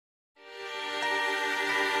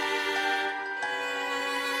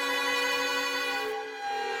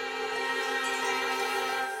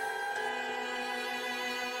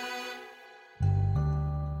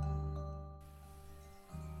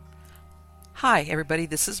Hi, everybody.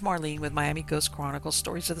 This is Marlene with Miami Ghost Chronicles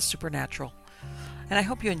Stories of the Supernatural. And I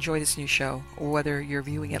hope you enjoy this new show, whether you're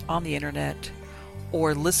viewing it on the internet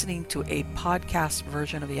or listening to a podcast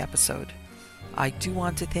version of the episode. I do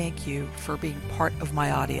want to thank you for being part of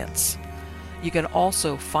my audience. You can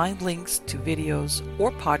also find links to videos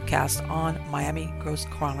or podcasts on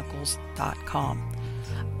MiamiGhostChronicles.com,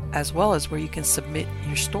 as well as where you can submit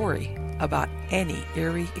your story about any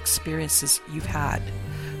eerie experiences you've had,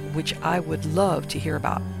 which I would love to hear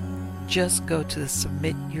about. Just go to the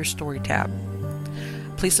Submit Your Story tab.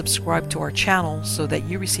 Please subscribe to our channel so that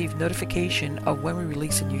you receive notification of when we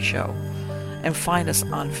release a new show. And find us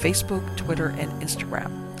on Facebook, Twitter, and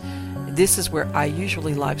Instagram. This is where I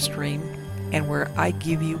usually live stream and where I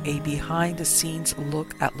give you a behind-the-scenes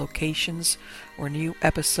look at locations where new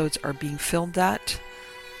episodes are being filmed at.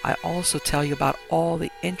 I also tell you about all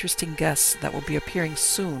the interesting guests that will be appearing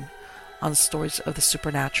soon on Stories of the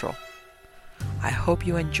Supernatural. I hope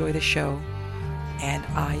you enjoy the show, and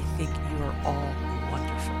I think you are all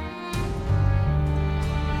wonderful.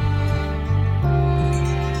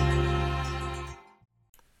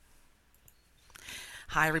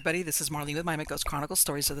 Hi, everybody. This is Marlene with Miami Ghost Chronicles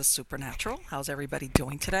Stories of the Supernatural. How's everybody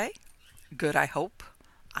doing today? Good, I hope.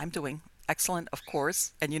 I'm doing excellent, of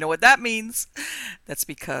course. And you know what that means? That's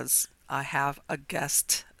because I have a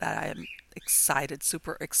guest that I am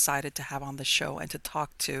super excited to have on the show and to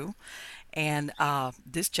talk to. And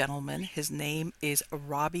this gentleman, his name is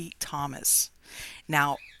Robbie Thomas.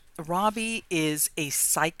 Now, Robbie is a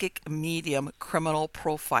psychic medium criminal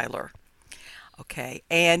profiler. Okay.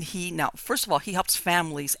 And first of all, he helps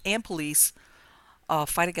families and police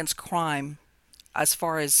fight against crime as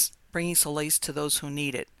far as bringing solace to those who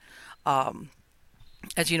need it.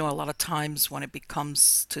 As you know, a lot of times when it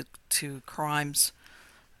becomes to crimes,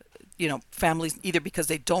 families, either because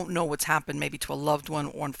they don't know what's happened maybe to a loved one,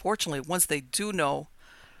 or unfortunately, once they do know,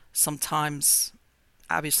 sometimes,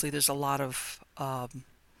 obviously, there's a lot of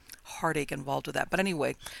heartache involved with that. But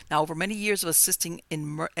anyway, now over many years of assisting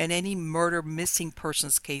in any murder, missing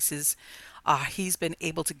persons cases, he's been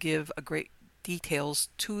able to give a great details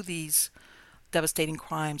to these devastating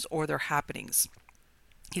crimes or their happenings.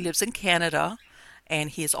 He lives in Canada,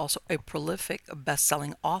 and he is also a prolific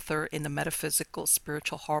best-selling author in the metaphysical,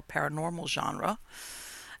 spiritual, horror, paranormal genre.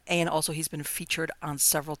 And also he's been featured on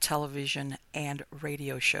several television and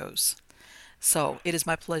radio shows. So it is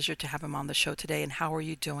my pleasure to have him on the show today. And how are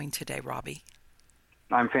you doing today, Robbie?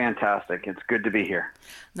 I'm fantastic. It's good to be here.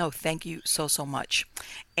 No, thank you so much.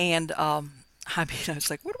 And I was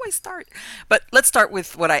like, where do I start? But let's start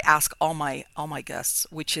with what I ask all my guests,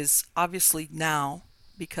 which is obviously now,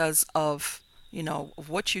 because of of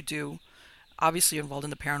what you do. Obviously, you're involved in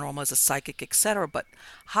the paranormal as a psychic, etc. But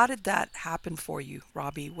how did that happen for you,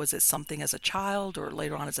 Robbie? Was it something as a child or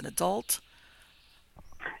later on as an adult?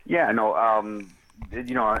 Yeah, no,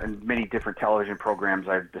 in many different television programs,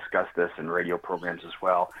 I've discussed this, and radio programs as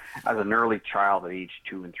well. As an early child at age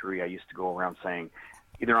 2 and 3, I used to go around saying,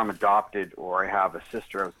 either I'm adopted or I have a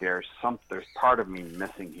sister out there. There's part of me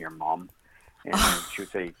missing here, Mom. And she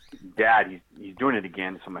would say, Dad, he's doing it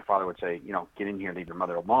again. So my father would say, get in here, leave your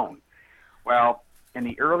mother alone. Well, in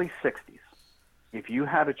the early 60s, if you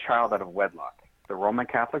had a child out of wedlock, the Roman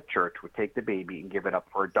Catholic Church would take the baby and give it up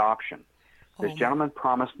for adoption. This Oh, gentleman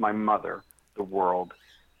promised my mother the world.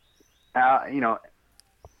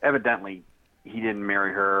 Evidently, he didn't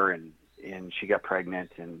marry her, and she got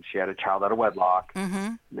pregnant, and she had a child out of wedlock.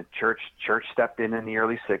 mm-hmm. The church stepped in the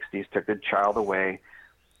early 60s, took the child away.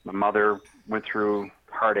 My mother went through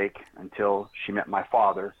heartache until she met my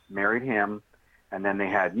father, married him, and then they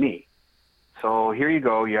had me. So here you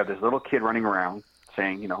go. You have this little kid running around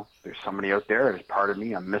saying, there's somebody out there. There's part of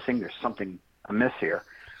me I'm missing. There's something amiss here.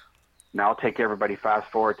 Now I'll take everybody fast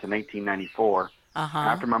forward to 1994. Uh-huh.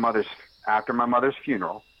 After my mother's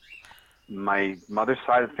funeral, my mother's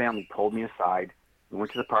side of the family pulled me aside. We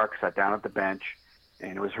went to the park, sat down at the bench,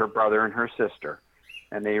 and it was her brother and her sister,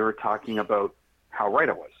 and they were talking about how right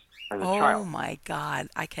I was as a Oh child. my God.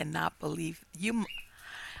 I cannot believe you.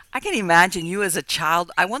 I can imagine you as a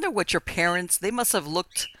child. I wonder what your parents, they must have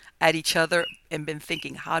looked at each other and been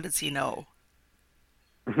thinking, how does he know?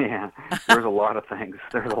 Yeah, there's a lot of things.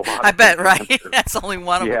 There's a lot I of things bet, we went right? through. That's only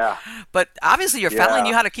one of them. Yeah, But obviously, your family yeah,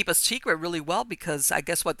 knew how to keep a secret really well because I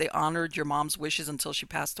guess what they honored your mom's wishes until she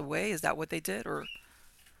passed away. Is that what they did? Or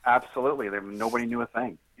absolutely. Nobody knew a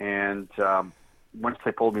thing. And once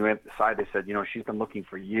they pulled me aside, they said, she's been looking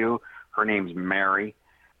for you. Her name's Mary.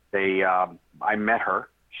 I met her.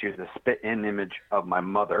 She was the spit-in image of my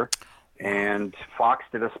mother. wow, And Fox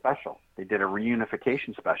did a special. They did a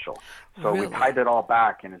reunification special. So we really? tied it all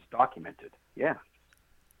back, and it's documented. Yeah.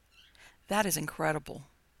 That is incredible.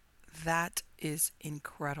 That is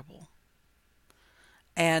incredible.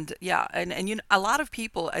 And yeah, and you know, a lot of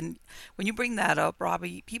people, and when you bring that up,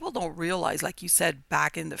 Robbie, people don't realize, like you said,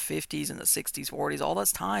 back in the 50s and the 60s, 40s, all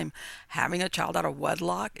this time, having a child out of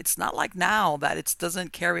wedlock, it's not like now that it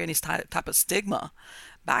doesn't carry any type of stigma.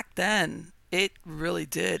 Back then, it really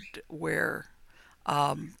did, where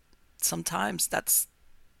sometimes that's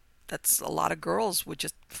a lot of girls would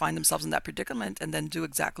just find themselves in that predicament and then do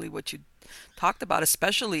exactly what you talked about,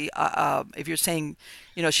 especially if you're saying,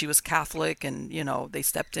 you know, she was Catholic and, you know, they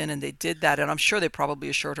stepped in and they did that. And I'm sure they probably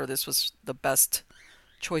assured her this was the best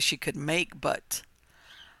choice she could make. But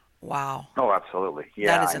wow, Oh, absolutely.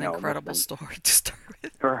 that Yeah, is I an know. It must have incredible been story to start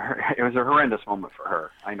with. it was a horrendous moment for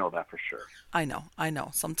her. I know that for sure. I know, I know.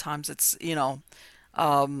 Sometimes it's, you know,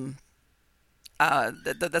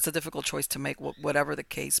 that's a difficult choice to make, whatever the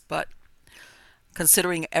case. But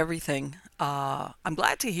considering everything, I'm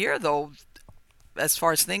glad to hear, though, as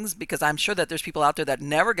far as things, because I'm sure that there's people out there that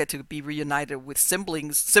never get to be reunited with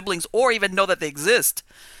siblings or even know that they exist.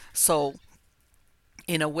 So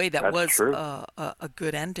in a way, that That's was true. a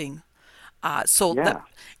good ending. So that Yeah.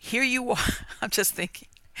 here you are. I'm just thinking,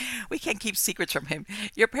 we can't keep secrets from him.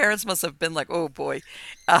 Your parents must have been like, oh boy.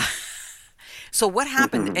 So what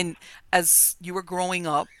happened? And as you were growing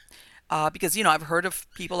up, because you know I've heard of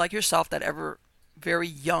people like yourself that ever very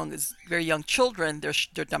young, as very young children,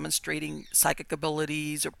 they're demonstrating psychic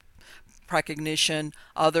abilities or precognition.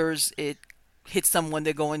 Others, it hits them when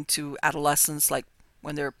they go into adolescence, like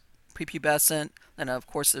when they're prepubescent. And of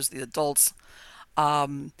course, there's the adults.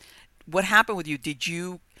 What happened with you? Did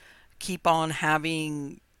you keep on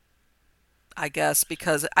having, I guess,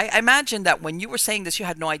 because I imagine that when you were saying this, you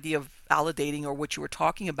had no idea of validating or what you were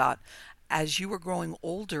talking about. As you were growing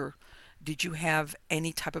older, did you have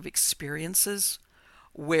any type of experiences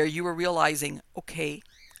where you were realizing, okay,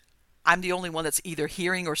 I'm the only one that's either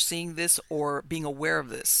hearing or seeing this or being aware of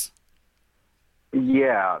this?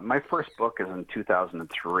 Yeah, my first book is in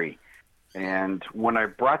 2003. And when I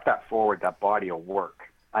brought that forward, that body of work,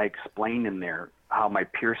 I explained in there how my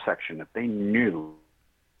peer section, if they knew,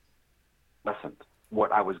 listened,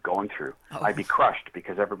 what I was going through, I'd Oh, be crushed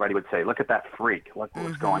because everybody would say, look at that freak, look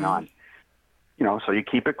what's going mm-hmm. on. You know, so you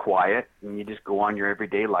keep it quiet and you just go on your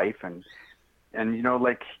everyday life. And you know,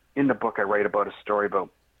 like in the book, I write about a story about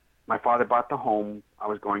my father bought the home. I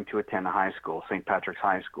was going to attend a high school, St. Patrick's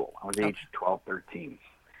High School. I was age Okay. 12, 13.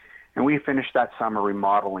 And we finished that summer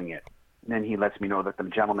remodeling it. And then he lets me know that the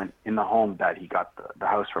gentleman in the home that he got the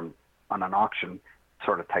house from on an auction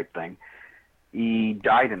sort of type thing, he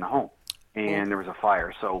died in the home. Oh, And there was a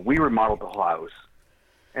fire. So we remodeled the whole house.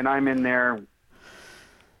 And I'm in there,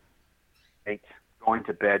 late, going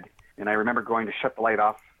to bed. And I remember going to shut the light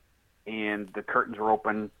off, and the curtains were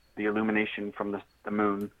open. The illumination from the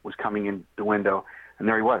moon was coming in the window. And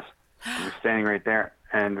there he was. He was standing right there.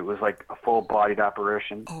 And it was like a full bodied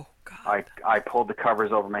apparition. oh God. I pulled the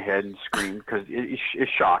covers over my head and screamed because it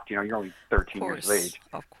shocked. You know, you're only Of 13 years of course. age,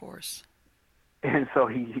 Of course. and so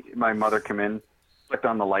my mother come in, flicked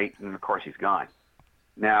on the light, and of course he's gone.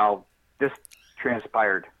 Now this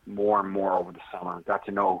transpired more and more over the summer. Got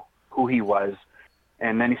to know who he was,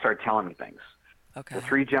 and then he started telling me things. The Okay.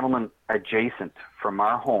 three gentlemen adjacent from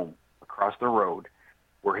our home across the road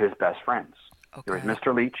were his best friends. There was Okay.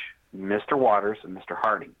 Mr. Leach, Mr. Waters, and Mr.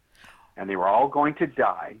 Harding, and they were all going to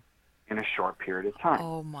die in a short period of time.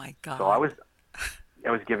 Oh my So I God. was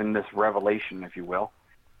I was given this revelation, if you will.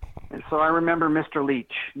 And so I remember Mr.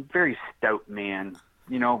 Leach, very stout man,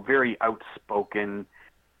 you know, very outspoken.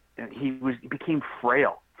 And he became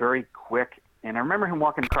frail very quick. And I remember him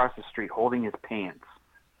walking across the street holding his pants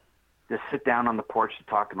to sit down on the porch to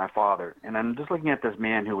talk to my father. And I'm just looking at this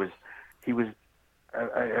man he was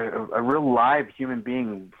a real live human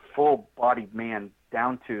being, full-bodied man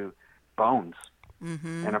down to bones.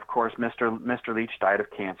 Mm-hmm. And of course, Mr. Leach died of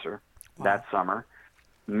cancer Wow. that summer.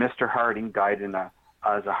 Mr. Harding died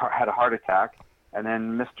had a heart attack, and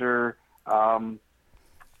then Mr.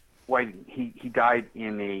 White he died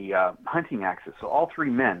in a hunting accident. So all three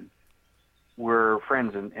men were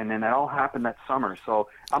friends, and then that all happened that summer. So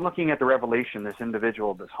I'm looking at the revelation, this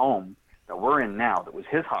individual, this home that we're in now, that was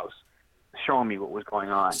his house, showing me what was going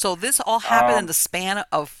on. So this all happened in Um, the span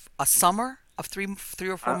of a summer of three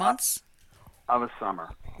or four I, months? of a summer,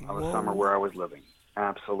 Whoa. where I was living.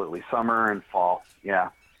 Absolutely, summer and fall. Yeah.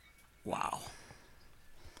 Wow.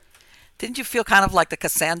 Didn't you feel kind of like the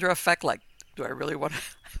Cassandra effect? Like, do I really want to?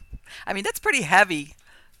 I mean, that's pretty heavy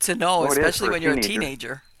to know, Oh, it is especially for a when you're a teenager.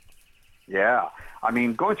 teenager. Yeah. I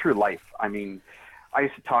mean, going through life, I mean, I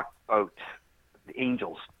used to talk about the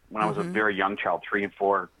angels, when I was a very young child, 3 and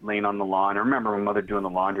 4, laying on the lawn. I remember my mother doing the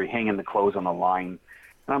laundry, hanging the clothes on the line.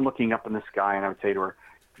 And I'm looking up in the sky, and I would say to her,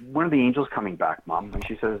 when are the angels coming back, Mom? And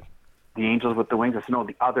she says, the angels with the wings? I said, no,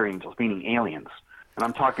 the other angels, meaning aliens. And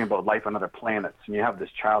I'm talking about life on other planets. And you have this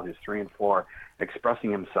child who's 3 and 4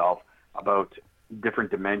 expressing himself about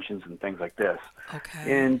different dimensions and things like this.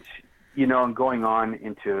 Okay. And, you know, and going on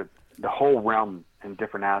into the whole realm in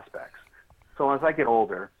different aspects. So as I get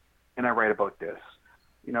older and I write about this,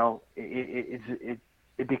 you know, it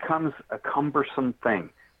becomes a cumbersome thing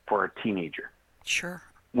for a teenager Sure.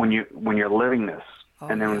 when you're living this. Oh,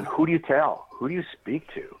 And then yeah. who do you tell? Who do you speak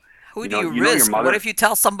to? Who You do know, you you know your risk? What mother. if you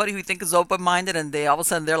tell somebody who you think is open-minded and they all of a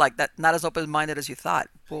sudden they're like that, not as open-minded as you thought?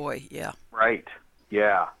 Boy, yeah. Right.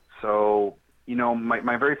 Yeah. So, you know,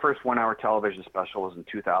 my very first 1 hour television special was in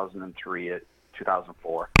 2003 at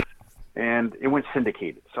 2004, and it went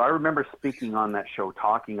syndicated. So I remember speaking on that show,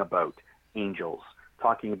 talking about angels,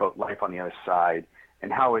 talking about life on the other side,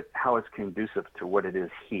 and how it's conducive to what it is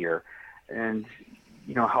here, and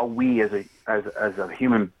you know how we as a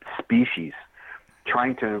human species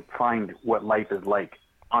trying to find what life is like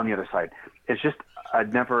on the other side. It's just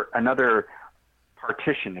another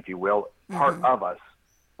partition, if you will, part of us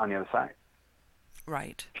on the other side.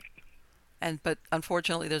 Right. But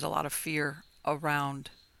unfortunately, there's a lot of fear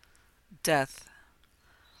around death.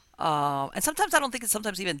 And sometimes I don't think it's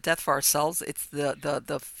sometimes even death for ourselves. It's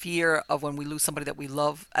the fear of when we lose somebody that we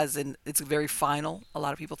love, as in it's very final. A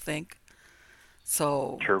lot of people think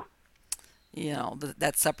so. True. You know,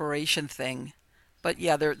 that separation thing. But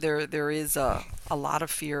yeah, there is a lot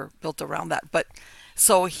of fear built around that. But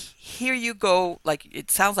so here you go. Like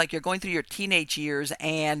it sounds like you're going through your teenage years,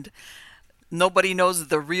 and nobody knows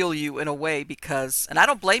the real you in a way because, and I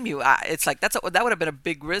don't blame you. It's like that would have been a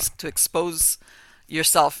big risk to expose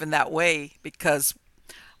yourself in that way because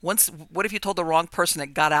what if you told the wrong person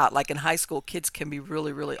that got out? Like in high school, kids can be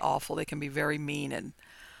really, really awful. They can be very mean. And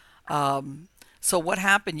so what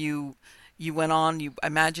happened? You went on. I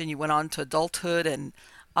imagine you went on to adulthood, and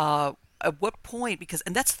at what point?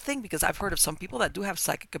 And that's the thing because I've heard of some people that do have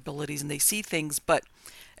psychic abilities and they see things, but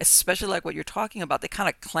especially like what you're talking about, they kind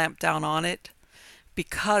of clamp down on it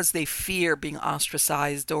because they fear being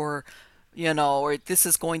ostracized or, or this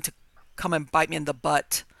is going to come and bite me in the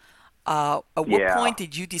butt. At what Yeah. point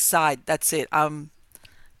did you decide that's it? I'm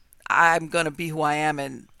gonna be who I am,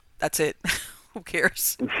 and that's it. Who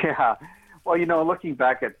cares? Yeah. Well, you know, looking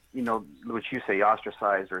back at, you know, what you say,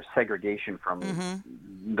 ostracized or segregation from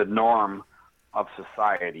Mm-hmm. the norm of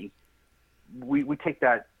society, we take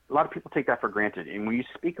that, a lot of people take that for granted. And when you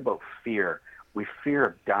speak about fear, we fear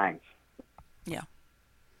of dying. Yeah.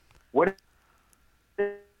 What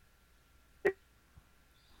is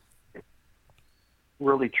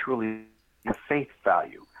really, truly a faith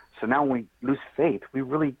value? So now when we lose faith, we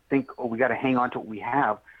really think, oh, we got to hang on to what we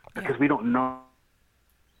have Yeah. because we don't know.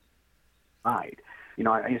 You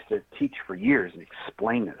know, I used to teach for years and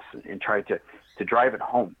explain this and try to drive it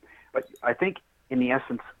home. But I think in the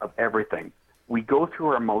essence of everything, we go through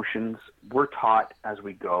our emotions. We're taught as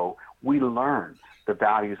we go. We learn the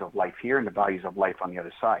values of life here and the values of life on the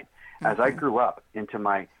other side. As I grew up into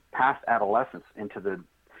my past adolescence, into the,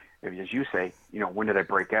 as you say, you know, when did I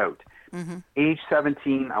break out? Mm-hmm. Age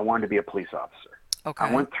 17, I wanted to be a police officer. I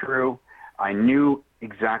Okay. went through, I knew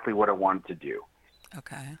exactly what I wanted to do.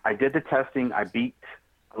 Okay. I did the testing. I beat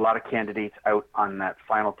a lot of candidates out on that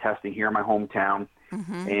final testing here in my hometown,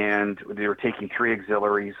 Mm-hmm. and they were taking 3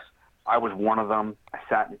 auxiliaries. I was one of them. I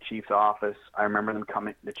sat in the chief's office. I remember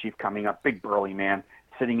the chief coming up, big burly man,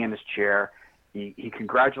 sitting in his chair. He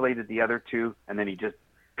congratulated the other 2, and then he just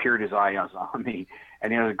peered his eyes on me,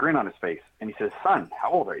 and he had a grin on his face. And he says, "Son,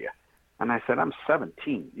 how old are you?" And I said, "I'm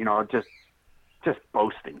 17." You know, just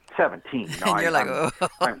boasting. 17. You know, And you're like, oh.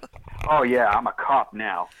 I'm oh yeah, I'm a cop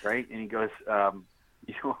now, right? And he goes,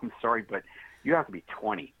 you know, I'm sorry, but you have to be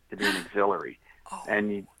 20 to be an auxiliary. Oh.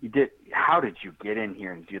 And you did. How did you get in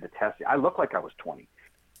here and do the testing? I look like I was 20,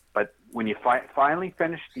 but when you finally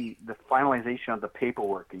finish the finalization of the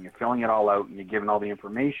paperwork and you're filling it all out and you're giving all the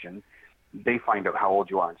information, they find out how old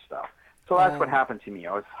you are and stuff. So that's what Oh. happened to me.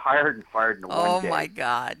 I was hired and fired in one Oh my day.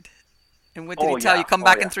 God. And what did he Oh tell you? yeah, Come oh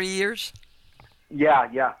back in yeah. 3 years?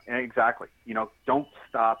 Yeah, exactly. You know, don't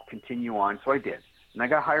stop, continue on. So I did. And I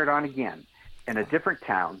got hired on again in a different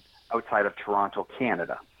town outside of Toronto,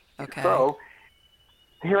 Canada. Okay. So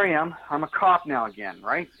here I am. I'm a cop now again,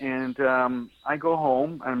 right? And I go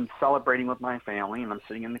home. I'm celebrating with my family, and I'm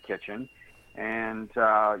sitting in the kitchen. And,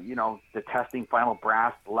 you know, the testing, final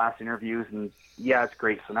brass, the last interviews, and yeah, it's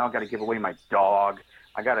great. So now I got to give away my dog.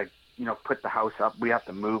 I got to, you know, put the house up. We have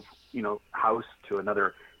to move, you know, house to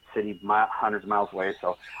another city, hundreds of miles away.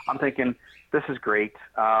 So I'm thinking, this is great.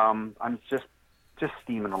 I'm just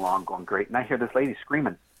steaming along, going great. And I hear this lady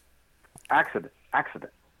screaming, accident,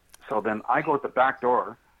 accident. So then I go at the back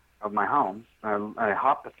door of my home, I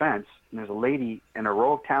hop the fence, and there's a lady in a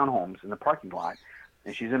row of townhomes in the parking lot,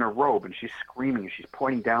 and she's in a robe, and she's screaming, and she's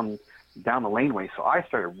pointing down the laneway. So I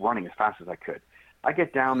started running as fast as I could. I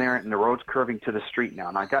get down there, and the road's curving to the street now,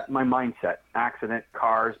 and I got my mindset, accident,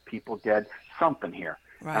 cars, people dead, something here.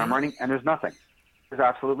 Right. And I'm running, and there's nothing. There's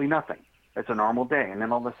absolutely nothing. It's a normal day. And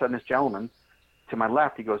then all of a sudden, this gentleman to my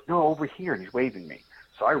left, he goes, no, over here, and he's waving me.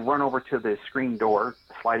 So I run over to the screen door,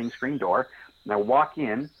 sliding screen door, and I walk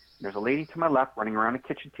in. There's a lady to my left running around a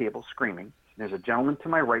kitchen table screaming. There's a gentleman to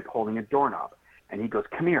my right holding a doorknob, and he goes,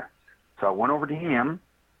 come here. So I went over to him.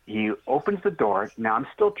 He opens the door. Now, I'm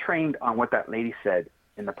still trained on what that lady said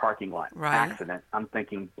in the parking lot. Right. Accident. I'm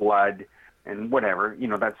thinking blood and whatever.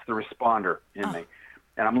 That's the responder in me.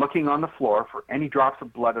 And I'm looking on the floor for any drops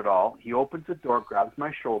of blood at all. He opens the door, grabs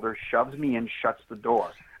my shoulder, shoves me in, shuts the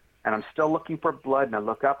door. And I'm still looking for blood, and I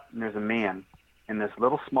look up, and there's a man in this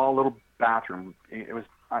small little bathroom. It was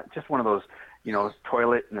just one of those,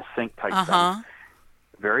 toilet and a sink type thing.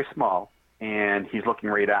 Very small, and he's looking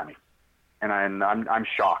right at me. And I'm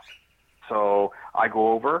shocked. So I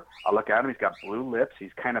go over, I look at him, he's got blue lips,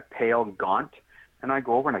 he's kind of pale and gaunt, and I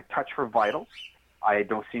go over and I touch for vitals. I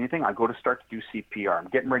don't see anything. I go to start to do CPR. I'm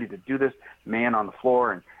getting ready to do this, man on the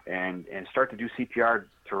floor, and start to do CPR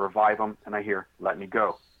to revive him, and I hear, let me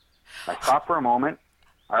go. I stop for a moment.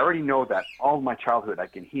 I already know that all of my childhood, I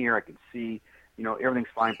can hear, I can see, everything's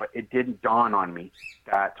fine, but it didn't dawn on me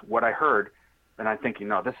that what I heard, and I'm thinking,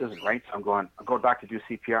 no, this isn't right. So I'm going back to do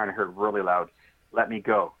CPR, and I heard really loud, let me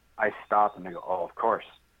go. I stop, and I go, oh, of course,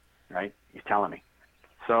 right? He's telling me.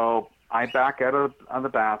 So I back out of the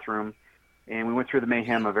bathroom, and we went through the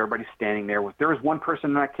mayhem of everybody standing there. There was one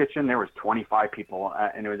person in that kitchen. There was 25 people,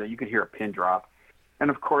 and you could hear a pin drop. And,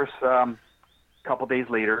 of course, a couple days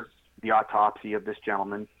later, the autopsy of this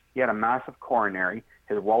gentleman, he had a massive coronary.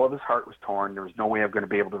 His wall of his heart was torn. There was no way I'm going to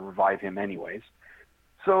be able to revive him anyways.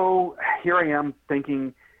 So here I am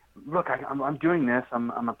thinking, look, I'm doing this. I'm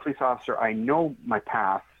a police officer. I know my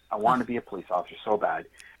path. I want to be a police officer so bad,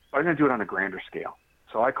 but I'm going to do it on a grander scale.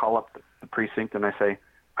 So I call up the precinct and I say,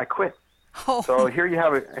 I quit. Oh. So here you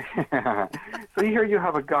have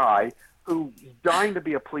a guy who's dying to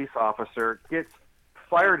be a police officer, gets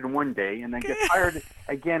fired in one day, and then gets hired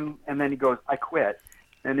again, and then he goes, I quit.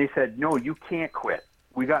 And they said, no, you can't quit.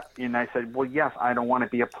 And I said, well, yes, I don't want to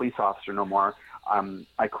be a police officer no more.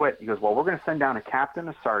 I quit. He goes, well, we're going to send down a captain,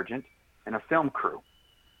 a sergeant, and a film crew.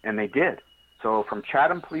 And they did. So from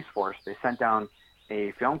Chatham Police Force, they sent down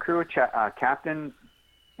a film crew, a captain,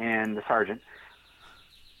 and the sergeant,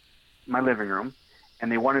 my living room,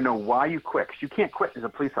 and they want to know why you quit, because you can't quit as a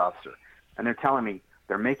police officer. And they're telling me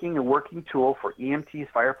they're making a working tool for EMTs,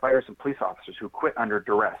 firefighters, and police officers who quit under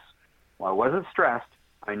duress. Well, I wasn't stressed.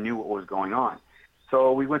 I knew what was going on.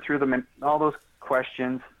 So we went through all those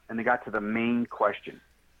questions, and they got to the main question.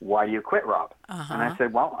 Why do you quit, Rob? And I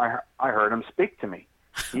said, well, I heard him speak to me.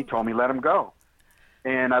 He told me let him go.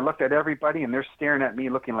 And I looked at everybody, and they're staring at me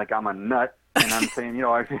looking like I'm a nut. And I'm saying,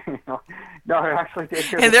 no, I actually did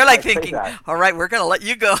hear. And they're like thinking, all right, we're going to let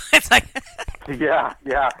you go. It's like, yeah,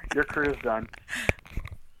 your career's done.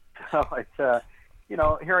 So it's,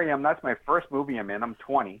 here I am. That's my first movie I'm in. I'm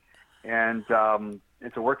 20. And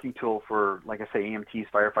it's a working tool for, like I say, EMTs,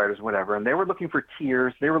 firefighters, whatever. And they were looking for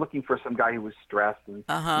tears. They were looking for some guy who was stressed. And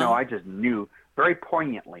I just knew very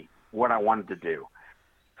poignantly what I wanted to do.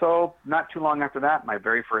 So not too long after that, my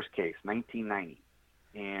very first case, 1990.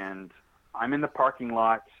 And I'm in the parking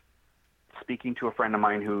lot speaking to a friend of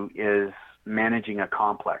mine who is managing a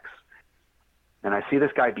complex. And I see this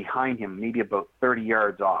guy behind him, maybe about 30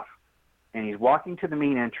 yards off. And he's walking to the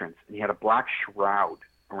main entrance, and he had a black shroud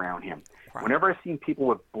around him. Wow. Whenever I've seen people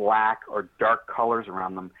with black or dark colors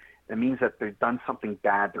around them, it means that they've done something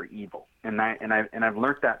bad, they're evil. And I've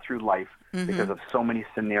learned that through life because of so many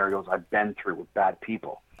scenarios I've been through with bad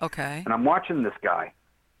people. Okay. And I'm watching this guy,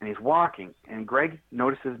 and he's walking, and Greg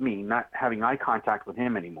notices me not having eye contact with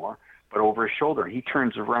him anymore, but over his shoulder. He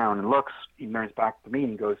turns around and looks. He turns back to me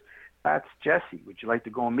and goes, that's Jesse. Would you like to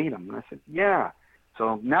go and meet him? And I said, yeah.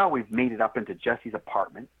 So now we've made it up into Jesse's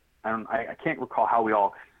apartment. I can't recall how we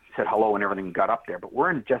all said hello and everything got up there, but we're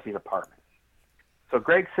in Jesse's apartment. So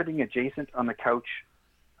Greg's sitting adjacent on the couch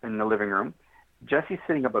in the living room. Jesse's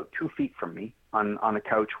sitting about 2 feet from me on the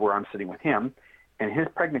couch where I'm sitting with him, and his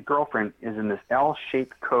pregnant girlfriend is in this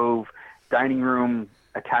L-shaped cove dining room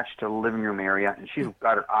attached to the living room area, and she's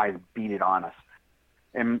got her eyes beaded on us.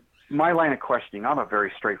 And my line of questioning, I'm a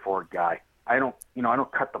very straightforward guy. I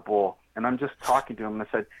don't cut the bull. And I'm just talking to him, and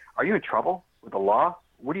I said, "Are you in trouble with the law?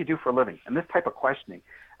 What do you do for a living?" And this type of questioning.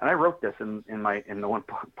 And I wrote this in the one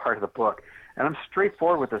part of the book. And I'm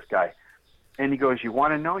straightforward with this guy. And he goes, "You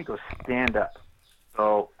want to know?" He goes, "Stand up."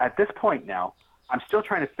 So at this point now, I'm still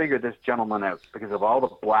trying to figure this gentleman out because of all the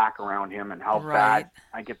black around him and how Right. bad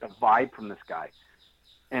I get the vibe from this guy.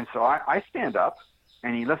 And so I stand up,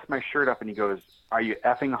 and he lifts my shirt up, and he goes, "Are you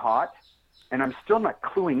effing hot?" And I'm still not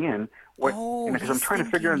cluing in what, Oh, because I'm he's trying to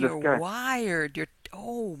figure thinking out this you're guy. wired. You're,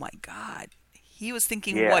 oh my God. He was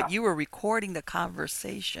thinking what? Yeah, You were recording the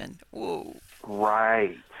conversation. Whoa.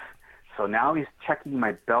 right. So now he's checking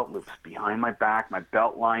my belt loops behind my back, my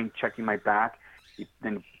belt line, checking my back.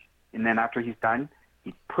 Then, and then after he's done,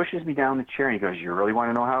 he pushes me down the chair and he goes, "You really want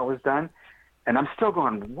to know how it was done?" And I'm still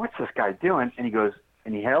going, "What's this guy doing?" And he goes,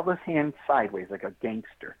 and he held his hand sideways like a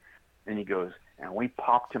gangster. And he goes, "And we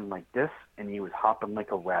popped him like this, and he was hopping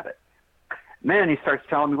like a rabbit." And then he starts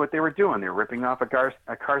telling me what they were doing. They were ripping off a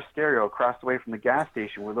car stereo across the way from the gas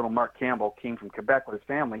station where little Mark Campbell came from Quebec with his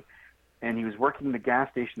family, and he was working the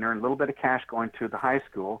gas station, earned a little bit of cash going to the high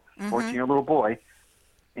school, Mm-hmm. 14-year little boy,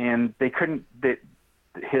 and they couldn't.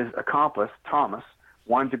 His accomplice Thomas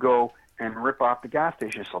wanted to go and rip off the gas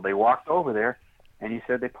station, so they walked over there, and he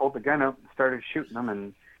said they pulled the gun out and started shooting them,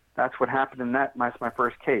 and that's what happened. In that's my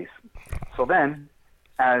first case. So then,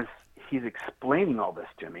 as he's explaining all this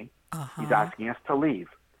to me, he's Uh-huh. asking us to leave.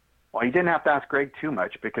 Well, he didn't have to ask Greg too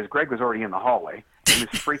much because Greg was already in the hallway. He was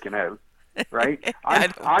freaking out, right? I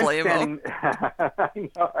don't I'm blame him.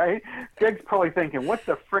 standing, right? Greg's probably thinking, "What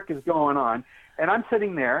the frick is going on?" And I'm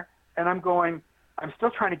sitting there, and I'm going, I'm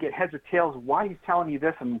still trying to get heads or tails why he's telling me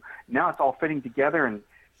this, and now it's all fitting together. And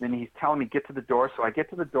then he's telling me get to the door. So I get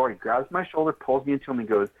to the door. He grabs my shoulder, pulls me into him, and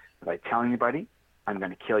goes, "If I tell anybody, I'm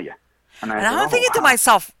going to kill you." And I And said, I'm "Oh thinking to wow,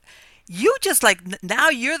 myself, you just like now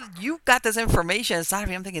you got this information inside of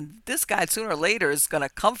me. I'm thinking this guy sooner or later is gonna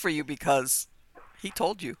come for you because he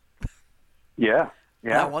told you. yeah,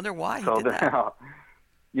 And I yeah." wonder why he So did the, that.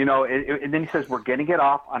 and then he says, "We're going to get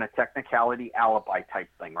off on a technicality alibi type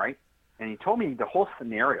thing, right?" And he told me the whole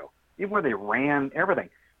scenario, even where they ran, everything.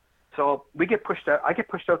 So we get pushed out. I get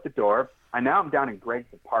pushed out the door. And now I'm down in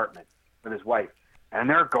Greg's apartment with his wife, and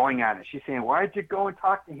they're going at it. She's saying, "Why'd you go and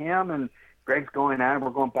talk to him?" And Greg's going at it.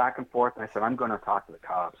 We're going back and forth. And I said, "I'm going to talk to the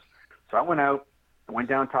cops." So I went out, I went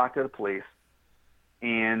down and talked to the police,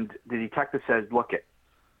 and the detective says, "Look,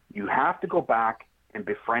 you have to go back and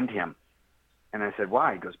befriend him." And I said,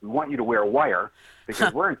 "Why?" He goes, "We want you to wear a wire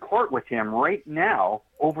because we're in court with him right now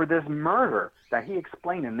over this murder that he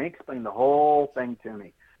explained." And they explained the whole thing to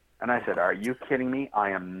me. And I said, "Are you kidding me?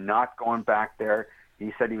 I am not going back there."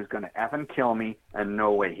 He said he was going to effing kill me, and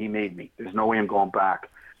no way. He made me. There's no way I'm going back.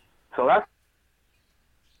 So that's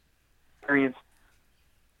experience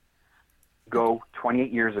go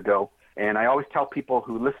 28 years ago. And I always tell people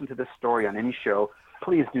who listen to this story on any show,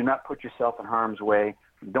 please do not put yourself in harm's way.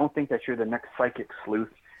 Don't think that you're the next psychic sleuth,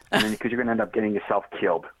 and then because you're going to end up getting yourself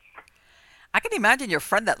killed. I can imagine your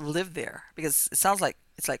friend that lived there because it sounds like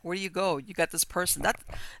it's like where do you go? You got this person.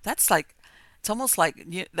 That's like it's almost like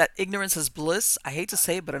that ignorance is bliss. I hate to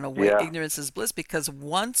say it, but in a way, Yeah, ignorance is bliss because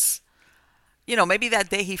once maybe that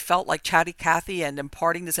day he felt like chatty Cathy and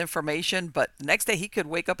imparting this information, but the next day he could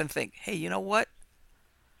wake up and think, hey, you know what?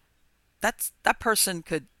 That person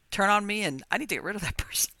could turn on me and I need to get rid of that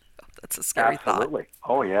person. That's a scary thought. absolutely.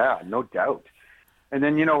 Oh yeah, no doubt. And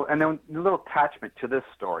then and then the little attachment to this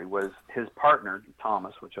story was his partner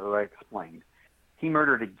Thomas, which as I explained, he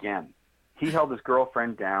murdered again. He held his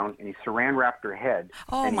girlfriend down and he saran wrapped her head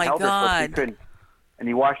Oh and he my held her so she God. couldn't, and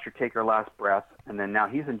he watched her take her last breath. And then now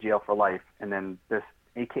he's in jail for life. And then this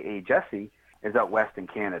AKA Jesse is out west in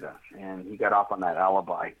Canada, and he got off on that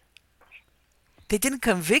alibi. They didn't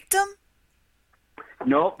convict him?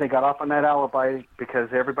 Nope, they got off on that alibi because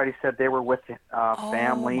everybody said they were with Oh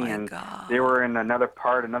family my and they God. were in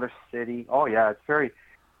another city. Oh yeah,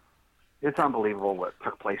 it's unbelievable what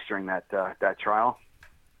took place during that trial.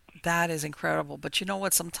 That is incredible. But you know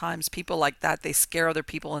what? Sometimes people like that, they scare other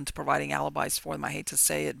people into providing alibis for them. I hate to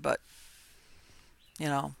say it, but you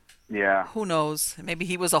know, Yeah, who knows? Maybe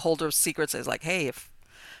he was a holder of secrets. It's like, hey, if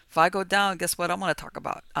I go down, guess what I'm going to talk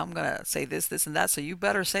about? I'm going to say this, this, and that. So you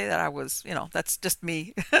better say that I was, that's just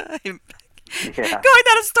me going yeah,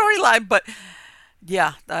 down a storyline. But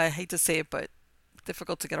yeah, I hate to say it, but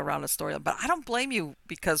difficult to get around a storyline. But I don't blame you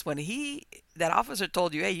because when that officer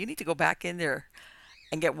told you, hey, you need to go back in there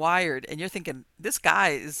and get wired, and you're thinking, this guy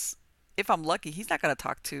is, if I'm lucky, he's not going to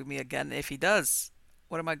talk to me again. If he does,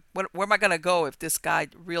 where am I going to go if this guy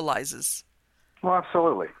realizes? well,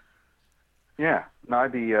 absolutely. Yeah, no,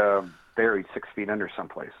 I'd be. buried 6 feet under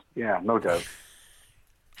someplace. Yeah, no doubt.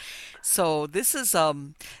 So this is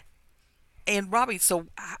and Robbie, so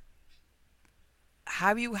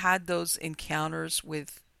have you had those encounters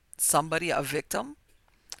with somebody, a victim,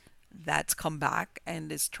 that's come back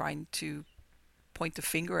and is trying to point the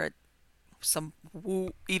finger at some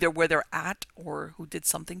who either where they're at or who did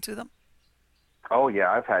something to them? Oh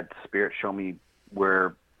yeah, I've had spirits show me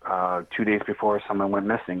where 2 days before someone went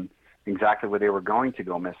missing, exactly where they were going to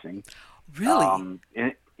go missing. Really?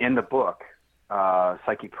 In the book,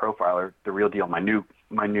 Psychic Profiler, the real deal, my new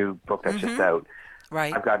book that's just Mm-hmm. out.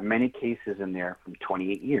 Right. I've got many cases in there from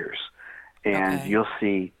 28 years, and Okay. you'll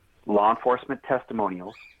see law enforcement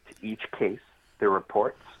testimonials to each case, their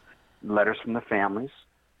reports, letters from the families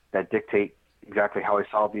that dictate exactly how I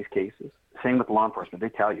solved these cases. Same with law enforcement; they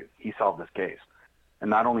tell you he solved this case. And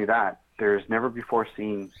not only that, there's never before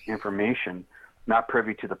seen information not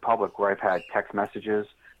privy to the public where I've had text messages,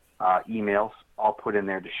 emails, all put in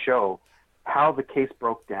there to show how the case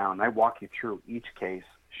broke down. I walk you through each case,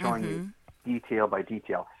 showing you Mm-hmm. detail by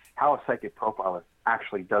detail how a psychic profiler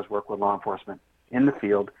actually does work with law enforcement in the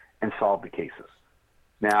field and solve the cases.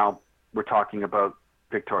 Now, we're talking about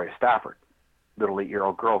Victoria Stafford, little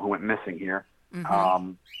 8-year-old girl who went missing here,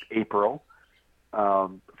 Mm-hmm. April, a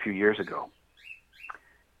few years ago.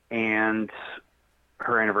 And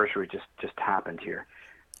her anniversary just happened here.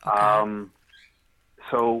 Okay. Um,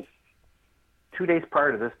 so 2 days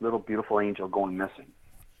prior to this little beautiful angel going missing,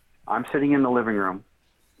 I'm sitting in the living room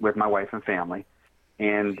with my wife and family,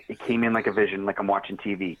 and it came in like a vision, like I'm watching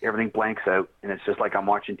TV. Everything blanks out, and it's just like I'm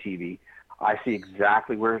watching TV. I see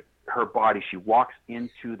exactly where her body, she walks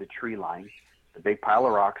into the tree line, the big pile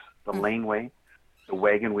of rocks, the Mm. laneway, the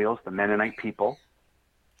wagon wheels, the Mennonite people.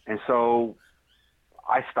 And so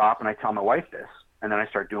I stop and I tell my wife this, and then I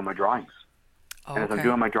start doing my drawings. And as I'm Okay.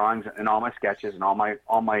 doing my drawings and all my sketches and all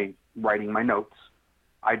my writing my notes,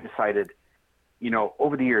 I decided,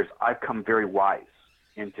 over the years I've come very wise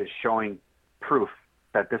into showing proof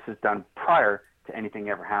that this is done prior to anything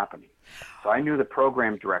ever happening. So I knew the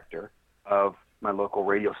program director of my local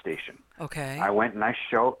radio station. Okay. I went and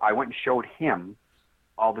showed him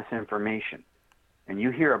all this information. And you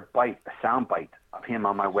hear a sound bite of him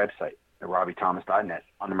on my website at robbiethomas.net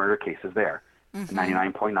on the murder cases there, Mm-hmm.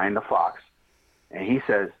 99.9 The Fox. And he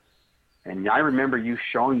says, and I remember you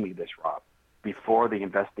showing me this, Rob, before they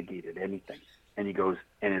investigated anything. And he goes,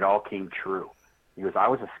 and it all came true. He goes, I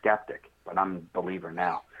was a skeptic, but I'm a believer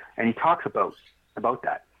now. And he talks about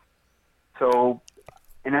that. So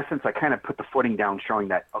in essence, I kind of put the footing down showing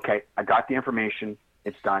that, okay, I got the information,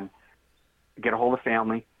 it's done. I get a hold of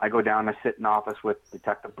family. I go down, I sit in office with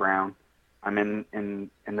Detective Brown. I'm in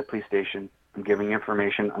the police station. I'm giving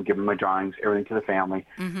information. I'm giving my drawings, everything to the family.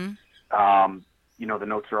 Mm-hmm. The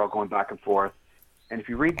notes are all going back and forth. And if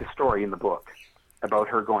you read the story in the book about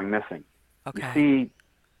her going missing, you Okay.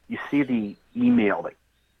 see the email, like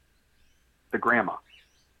the grandma,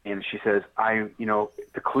 and she says,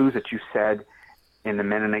 the clues that you said in the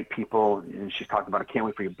Mennonite people, and she's talking about, I can't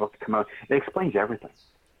wait for your book to come out. It explains everything.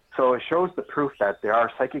 So it shows the proof that there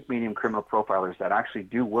are psychic medium criminal profilers that actually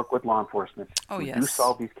do work with law enforcement Oh, who do yes.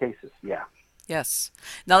 solve these cases. Yeah. Yes.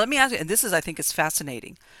 Now let me ask you, and this is, I think, is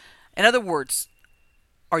fascinating. In other words,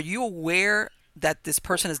 are you aware that this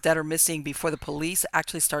person is dead or missing before the police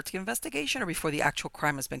actually start the investigation or before the actual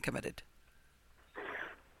crime has been committed?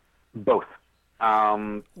 Both. It's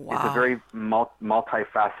a Wow. very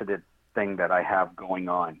multifaceted thing that I have going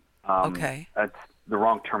on. Okay. That's the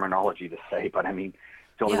wrong terminology to say, but I mean,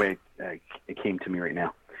 it's the only Yeah. way it came to me right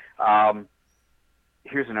now. Um,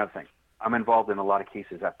 Here's another thing. I'm involved in a lot of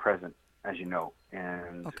cases at present, as you know,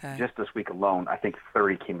 and Okay. just this week alone, I think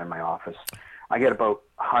 30 came in my office. I get about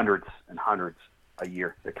hundreds and hundreds a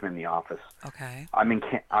year that come in the office. Okay.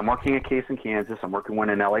 I'm working a case in Kansas. I'm working one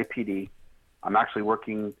in LAPD. I'm actually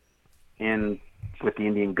working in with the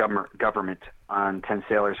Indian government on 10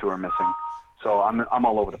 sailors who are missing. So I'm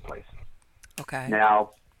all over the place. Okay.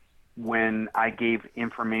 Now, when I gave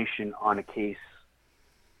information on a case,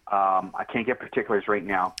 I can't get particulars right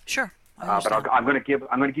now, Sure. I but understand. I'm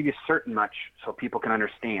going to give you certain much so people can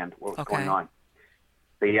understand what was going Okay. on.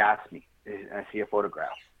 They asked me, I see a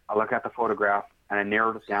photograph. I look at the photograph and I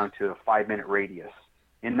narrowed it down to a 5-minute radius.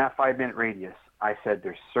 In that 5-minute radius, I said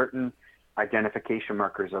there's certain identification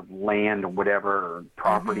markers of land or whatever, or Mm-hmm.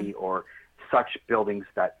 property or such buildings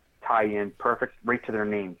that tie in perfect right to their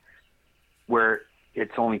name, where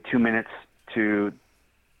it's only 2 minutes to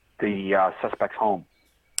the suspect's home,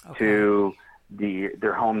 Okay. to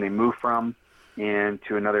their home they moved from, and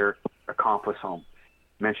to another accomplice home.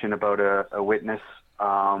 Mention about a witness.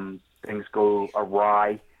 Things go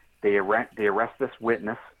awry. They arrest this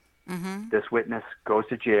witness. This witness goes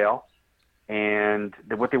to jail, and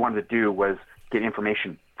what they wanted to do was get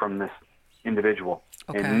information from this individual,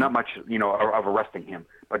 Okay. and not much, of arresting him,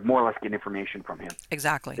 but more or less get information from him.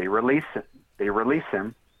 Exactly. They release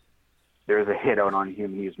him. There's a hit out on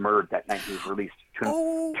him. He was murdered that night. He was released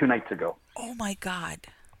Oh. two nights ago. Oh my God.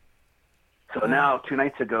 So now, 2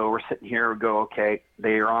 nights ago, we're sitting here. We go, okay,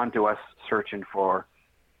 they are on to us searching for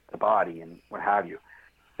the body and what have you.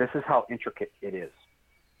 This is how intricate it is.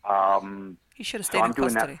 He should have So stayed in I'm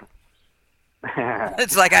doing custody. that.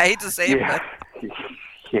 It's like, I hate to say it,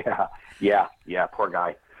 Yeah, but yeah. Poor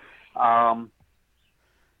guy. And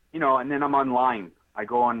then I'm online. I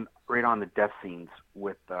go on right on the death scenes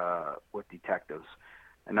with detectives.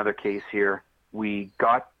 Another case here. We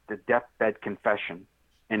got the deathbed confession,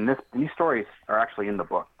 and these stories are actually in the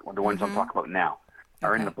book. The ones I'm talking about now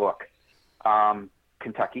are in the book.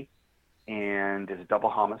 Kentucky, and there's a double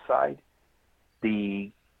homicide.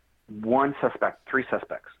 The three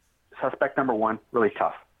suspects. Suspect number one, really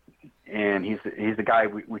tough, and he's the guy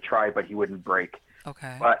we tried, but he wouldn't break.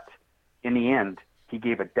 Okay. But in the end, he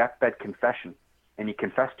gave a deathbed confession, and he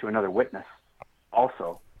confessed to another witness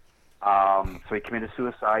also. So he committed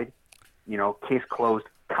suicide. Case closed,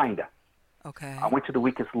 kinda. Okay. I went to the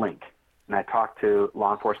weakest link, and I talked to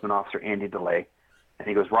law enforcement officer Andy DeLay, and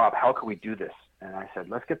he goes, Rob, how can we do this? And I said,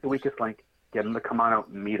 let's get the weakest link, get him to come on out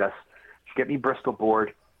and meet us, get me Bristol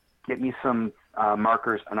board, get me some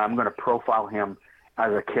markers, and I'm going to profile him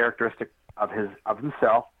as a characteristic of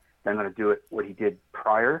himself. Then I'm going to do it what he did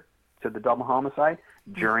prior to the double homicide,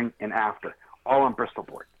 during and after, all on Bristol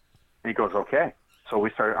board. And he goes, okay. So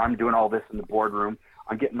I'm doing all this in the boardroom.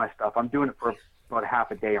 I'm getting my stuff. I'm doing it for about half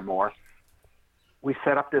a day or more. We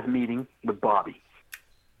set up this meeting with Bobby.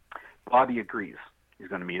 Bobby agrees. He's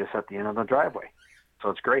going to meet us at the end of the driveway. So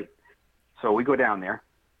it's great. So we go down there,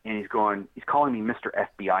 and he's calling me Mr.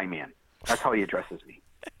 FBI man. That's how he addresses me,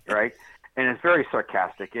 right? And it's very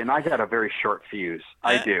sarcastic, and I got a very short fuse.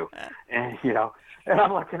 I do. And, and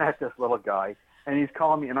I'm looking at this little guy, and he's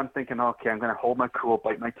calling me, and I'm thinking, okay, I'm going to hold my cool,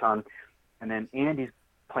 bite my tongue. And then Andy's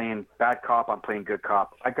playing bad cop, I'm playing good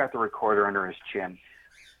cop. I got the recorder under his chin.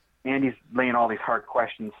 Andy's laying all these hard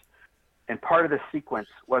questions. And part of the sequence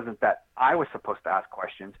wasn't that I was supposed to ask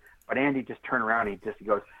questions, but Andy just turned around and he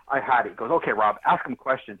goes, I had it. He goes, okay, Rob, ask him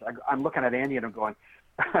questions. I'm looking at Andy and I'm going,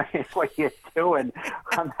 what are you doing?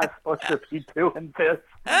 I'm not supposed to be doing this.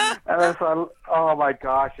 And I thought, oh my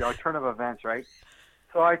gosh, turn of events, right?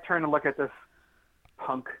 So I turn and look at this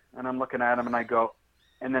punk, and I'm looking at him and I go,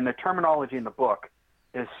 and then the terminology in the book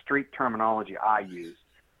is street terminology I use.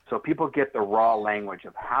 So people get the raw language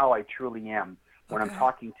of how I truly am when I'm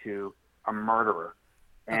talking to a murderer.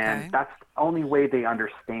 And that's the only way they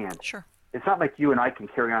understand. Sure. It's not like you and I can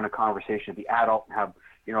carry on a conversation, the adult, and have,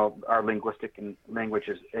 our linguistic and language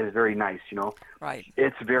is very nice, Right.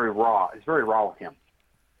 It's very raw. It's very raw with him.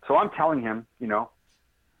 So I'm telling him, you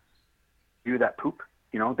that poop,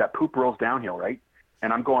 that poop rolls downhill, right?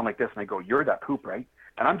 And I'm going like this, and I go, you're that poop, right?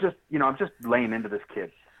 And I'm just laying into this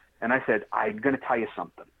kid. And I said, I'm going to tell you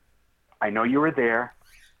something. I know you were there,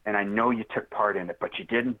 and I know you took part in it, but you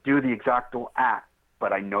didn't do the exact act,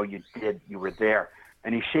 but I know you did. You were there.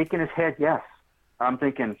 And he's shaking his head, yes. I'm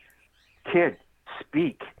thinking, kid,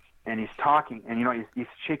 speak. And he's talking, and, he's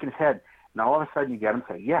shaking his head. And all of a sudden you get him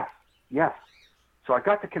say, yes, yes. So I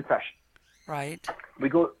got the confession. Right. We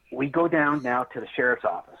go down now to the sheriff's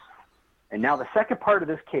office. And now the second part of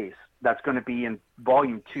this case, that's going to be in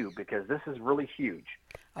volume 2, because this is really huge.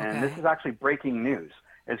 And this is actually breaking news.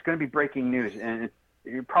 It's going to be breaking news. And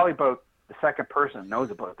you're probably about the second person knows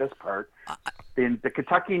about this part. The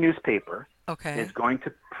Kentucky newspaper is going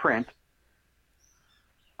to print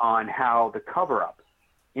on how the cover-up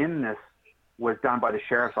in this was done by the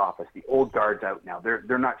sheriff's office. The old guard's out now.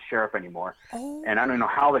 They're not sheriff anymore. Oh. And I don't know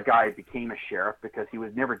how the guy became a sheriff, because he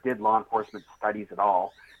never did law enforcement studies at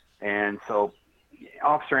all. And so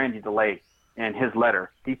Officer Andy DeLay, in his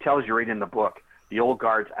letter, he tells you right in the book, the old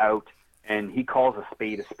guard's out, and he calls a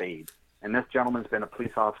spade a spade. And this gentleman's been a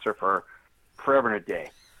police officer for forever and a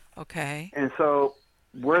day. Okay. And so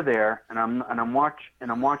we're there, and I'm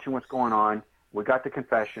watching what's going on. We got the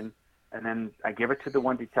confession, and then I give it to the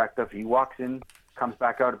one detective. He walks in, comes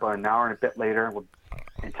back out about an hour and a bit later,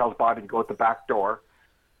 and tells Bobby to go out the back door.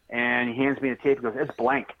 And he hands me the tape. He goes, "It's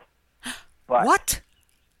blanked." But what?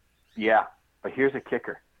 Yeah, but here's the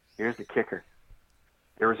kicker. Here's the kicker.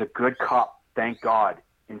 There was a good cop, thank God,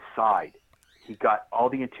 inside. He got all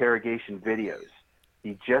the interrogation videos.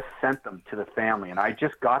 He just sent them to the family, and I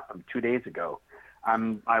just got them 2 days ago.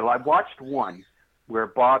 I watched one where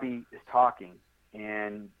Bobby is talking,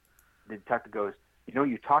 and the detective goes,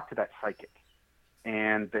 "You talked to that psychic."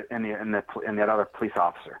 and that other police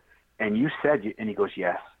officer. And you said, and he goes,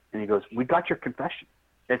 yes. And he goes, we got your confession.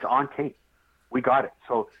 It's on tape. We got it.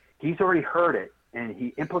 So he's already heard it, and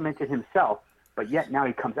he implemented himself, but yet now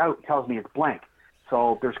he comes out and tells me it's blank.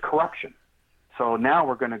 So there's corruption. So now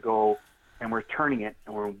we're going to go, and we're turning it,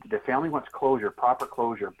 and the family wants closure, proper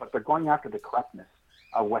closure, but they're going after the corruptness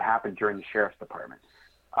of what happened during the sheriff's department.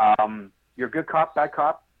 You're a good cop, bad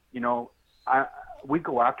cop. We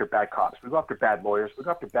go after bad cops. We go after bad lawyers. We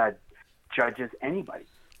go after bad judges. Anybody.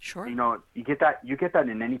 Sure. You get that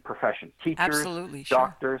in any profession. Teachers, Absolutely, sure.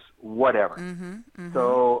 doctors, whatever.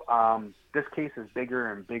 So this case is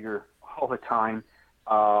bigger and bigger all the time.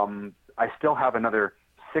 I still have another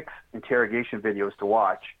 6 interrogation videos to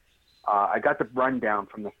watch. I got the rundown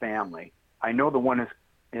from the family. I know the one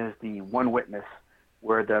is the one witness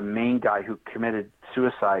where the main guy who committed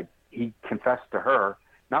suicide, he confessed to her,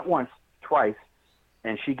 not once, twice,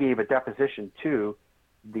 and she gave a deposition to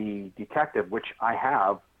the detective, which I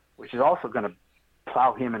have, which is also going to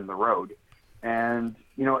plow him in the road. And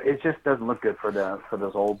it just doesn't look good for the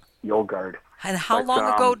old guard. And how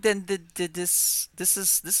long ago then did this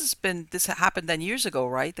happened then years ago,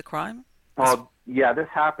 right? The crime? Well, yeah, this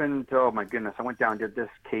happened. Oh my goodness, I went down and did this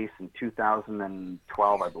case in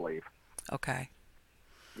 2012, I believe. Okay.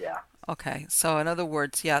 Yeah. Okay. So in other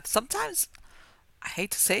words, yeah, sometimes I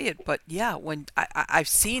hate to say it, but yeah, when I've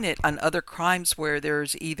seen it on other crimes where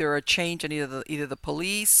there's either a change in either the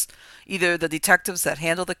police, either the detectives that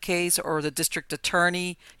handle the case, or the district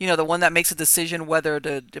attorney, the one that makes a decision whether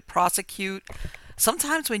to prosecute.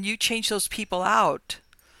 Sometimes when you change those people out,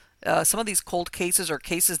 some of these cold cases or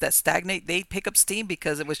cases that stagnate, they pick up steam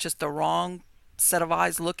because it was just the wrong set of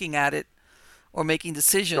eyes looking at it or making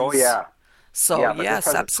decisions. Oh yeah. So yeah, but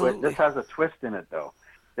yes, absolutely. This has a twist in it, though.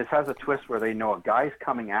 This has a twist where they know a guy's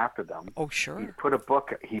coming after them. Oh, sure. He put a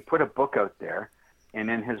book out there, and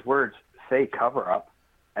in his words, say cover up,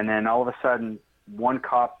 and then all of a sudden, one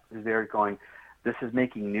cop is there going, "This is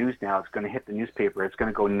making news now. It's going to hit the newspaper. It's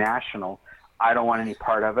going to go national. I don't want any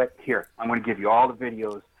part of it. Here, I'm going to give you all the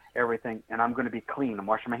videos, everything, and I'm going to be clean. I'm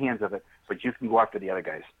washing my hands of it, but you can go after the other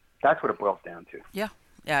guys." That's what it boils down to. Yeah.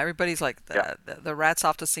 Yeah, everybody's like the rat's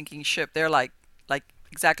off the sinking ship. They're like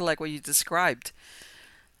exactly like what you described.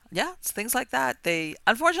 Yeah, it's things like that.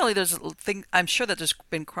 Unfortunately, I'm sure that there's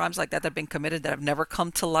been crimes like that have been committed that have never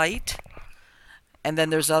come to light, and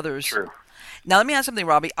then there's others. True. Now, let me ask something,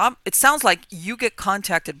 Robbie. It sounds like you get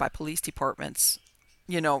contacted by police departments,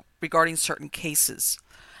 regarding certain cases.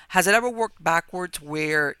 Has it ever worked backwards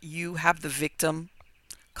where you have the victim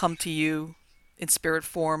come to you in spirit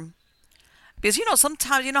form? Because,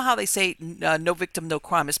 sometimes, how they say no victim, no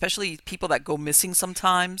crime, especially people that go missing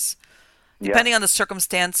sometimes. Depending on the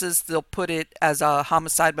circumstances, they'll put it as a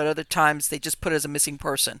homicide, but other times they just put it as a missing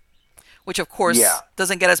person, which, of course,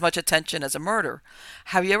 doesn't get as much attention as a murder.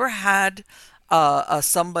 Have you ever had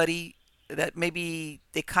somebody that maybe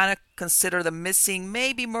they kind of consider the missing,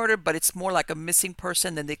 maybe murder, but it's more like a missing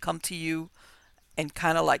person, then they come to you and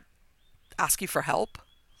kind of like ask you for help?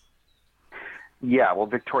 Yeah, well,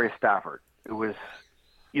 Victoria Stafford. It was,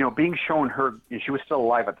 being shown her. She was still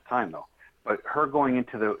alive at the time, though. But her going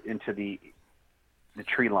into the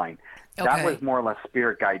tree line, that was more or less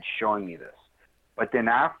spirit guides showing me this. But then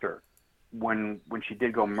after, when she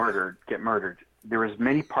did get murdered, there was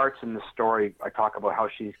many parts in the story. I talk about how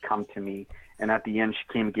she's come to me, and at the end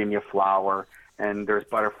she came and gave me a flower, and there's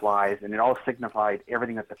butterflies, and it all signified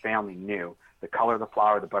everything that the family knew: the color of the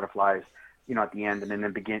flower, the butterflies. At the end, and then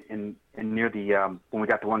near the when we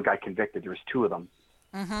got the one guy convicted, there was 2 of them.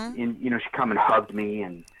 Mm-hmm. And she come and hugged me,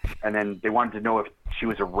 and then they wanted to know if she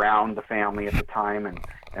was around the family at the time, and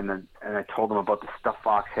I told them about the stuffed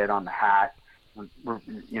fox head on the hat,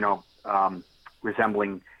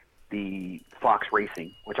 resembling the fox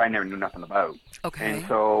racing, which I never knew nothing about. Okay. And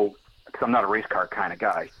so, because I'm not a race car kind of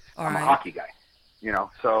guy, I'm a hockey guy,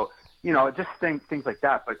 So just things like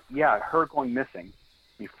that. But yeah, her going missing.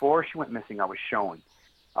 Before she went missing, I was shown.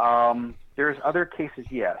 There's other cases,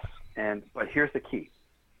 yes, but here's the key.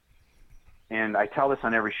 And I tell this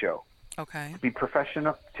on every show. Okay. To be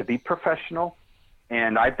professional,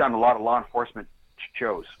 and I've done a lot of law enforcement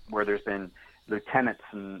shows where there's been lieutenants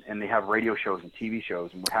and they have radio shows and TV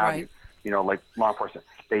shows and what have you, like law enforcement.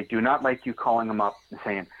 They do not like you calling them up and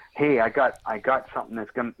saying, "Hey, I got something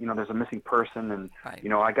that's going to, there's a missing person and,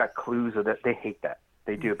 I got clues of that." They hate that.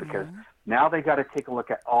 They do, because now they got to take a look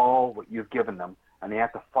at all what you've given them, and they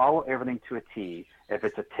have to follow everything to a T if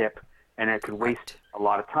it's a tip, and it could waste a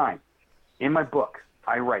lot of time. In my book,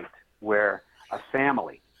 I write where a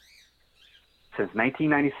family, since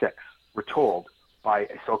 1996, were told by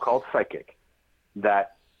a so-called psychic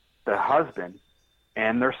that the husband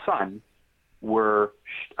and their son were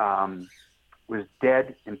was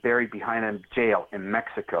dead and buried behind a jail in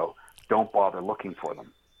Mexico. Don't bother looking for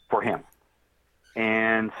him.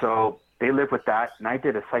 And so they lived with that, and I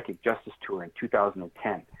did a psychic justice tour in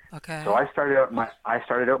 2010. So Okay. I started out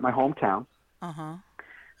my hometown. Uh-huh.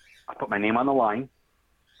 I put my name on the line.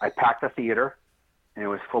 I packed the theater, and it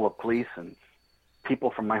was full of police and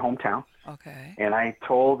people from my hometown. Okay. And I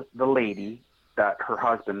told the lady that her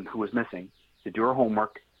husband, who was missing, to do her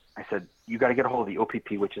homework. I said, you got to get a hold of the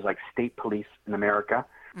OPP, which is like state police in America,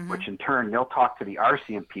 Mm-hmm. which in turn they'll talk to the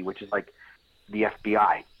RCMP, which is like the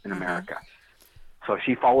FBI in Mm-hmm. America. So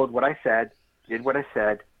she followed what I said, did what I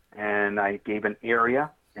said, and I gave an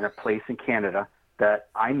area and a place in Canada that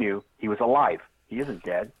I knew he was alive. He isn't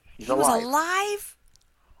dead. He's He was alive. alive?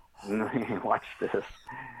 Watch this. Oh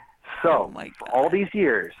So, my for all God. these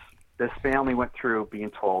years, this family went through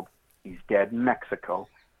being told he's dead in Mexico,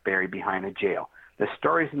 buried behind a jail. The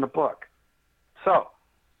story's in the book. So,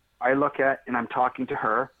 I look at, and I'm talking to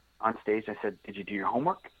her on stage. I said, did you do your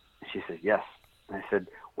homework? And she said, yes. And I said,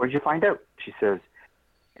 where did you find out? She says,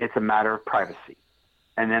 it's a matter of privacy.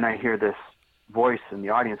 And then I hear this voice in the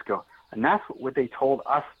audience go, and that's what they told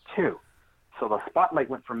us too. So the spotlight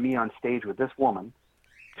went from me on stage with this woman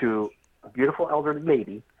to a beautiful elderly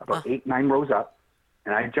lady about Uh, 8, 9 rows up,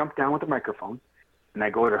 and I jump down with the microphone, and I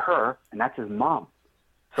go to her, and that's his mom.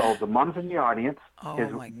 So the mom's in the audience. oh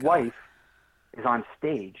His my God. wife is on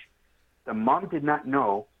stage. The mom did not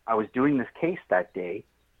know I was doing this case that day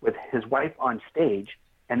with his wife on stage,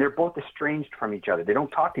 and they're both estranged from each other. They don't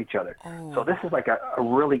talk to each other. So Oh, this is like a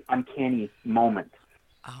really uncanny moment.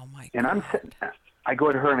 oh my And I'm God. sitting, I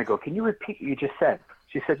go to her and I go, can you repeat what you just said?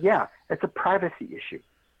 She said, yeah, it's a privacy issue.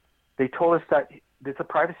 They told us that it's a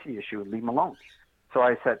privacy issue. Leave him alone. So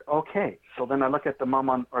I said, okay. So then I look at the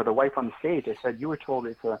mom or the wife on the stage. I said, you were told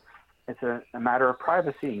it's a matter of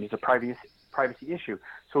privacy and it's a privacy issue.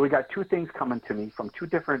 So we got two things coming to me from two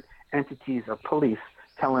different entities of police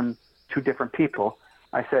telling two different people.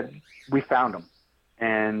 I said, we found him.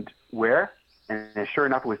 And where? And sure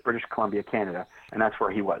enough, it was British Columbia, Canada, and that's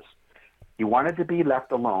where he was. He wanted to be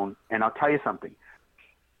left alone, and I'll tell you something.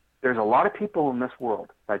 There's a lot of people in this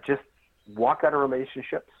world that just walk out of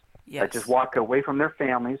relationships, that just Yes. walk away from their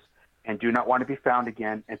families and do not want to be found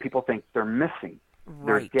again, and people think they're missing.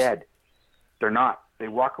 They're Right. dead. They're not. They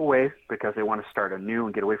walk away because they want to start anew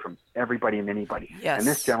and get away from everybody and anybody. And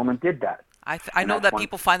this Yes. gentleman did that. I And know that's that one.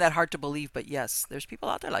 people find that hard to believe, but yes, there's people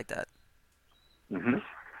out there like that. Mm-hmm.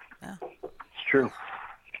 Yeah. It's true.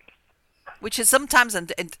 Which is sometimes,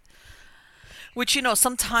 and which,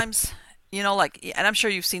 sometimes, like, and I'm sure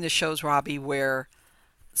you've seen the shows, Robbie, where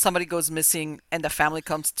somebody goes missing and the family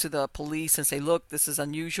comes to the police and say, look, this is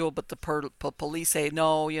unusual, but the police say,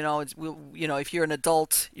 no, if you're an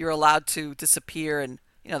adult, you're allowed to disappear. And,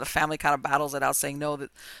 the family kind of battles it out saying, no, that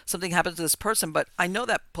something happened to this person. But I know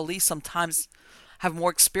that police sometimes have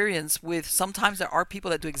more experience with, sometimes there are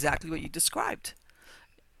people that do exactly what you described.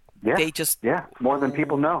 Yeah. They just, Yeah. More than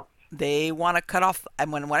people know. they want to cut off.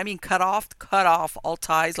 And when I mean cut off all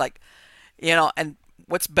ties, like, and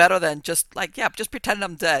what's better than just like, yeah, just pretend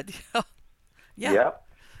I'm dead. Yeah, Yep.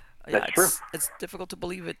 yeah, That's true. it's difficult to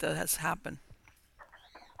believe it has happened.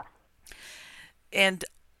 And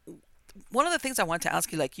one of the things I wanted to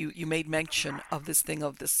ask you, like you made mention of this thing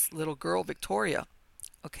of this little girl, Victoria,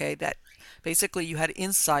 okay, that basically you had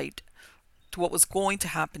insight to what was going to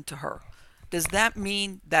happen to her. Does that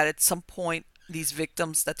mean that at some point these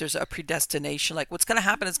victims that there's a predestination, like what's going to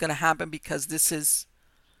happen is going to happen because this is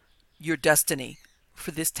your destiny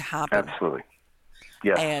for this to happen? Absolutely.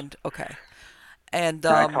 Yes. And okay, and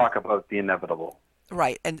And I talk about the inevitable.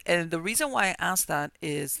 right, and the reason why I ask that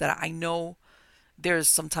is that I know there's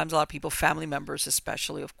sometimes a lot of people, family members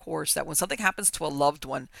especially, of course, that when something happens to a loved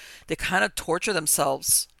one, they kind of torture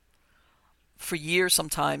themselves for years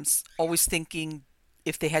sometimes, always thinking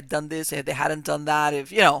if they had done this, if they hadn't done that,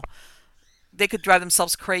 if, they could drive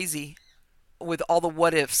themselves crazy with all the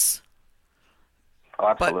what ifs. Oh,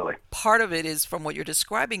 But absolutely. part of it is from what you're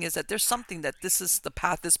describing is that there's something that this is the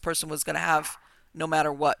path this person was going to have no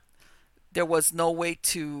matter what. There was no way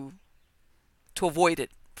to avoid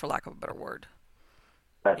it, for lack of a better word.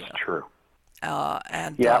 That's Yeah. true.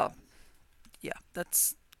 And Yeah. yeah,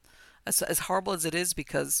 that's as horrible as it is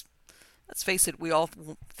because let's face it, we all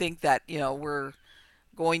think that we're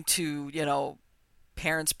going to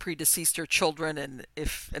parents predeceased their children, and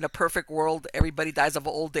if in a perfect world everybody dies of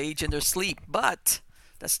old age in their sleep, but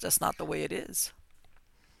that's just not the way it is.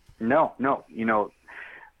 No, no.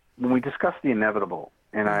 When we discuss the inevitable,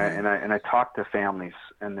 and I Mm-hmm. and I and I talk to families,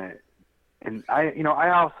 and And I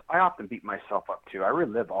often beat myself up too. I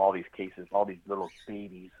relive all these cases, all these little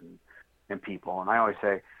babies and people, and I always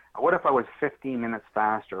say, what if I was 15 minutes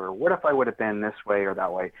faster, or what if I would have been this way or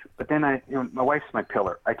that way? But then my wife's my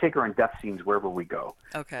pillar. I take her on death scenes wherever we go,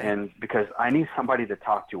 Okay. and because I need somebody to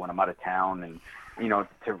talk to when I'm out of town, and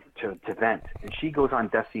to vent, and she goes on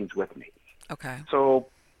death scenes with me. Okay. So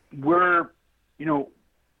we're, you know,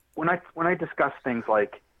 when I discuss things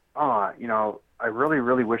like, I really,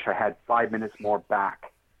 really wish I had 5 minutes more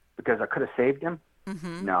back because I could have saved him.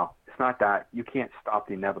 Mm-hmm. No, it's not that. You can't stop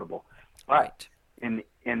the inevitable. But Right.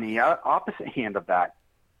 in the opposite hand of that,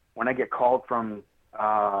 when I get called from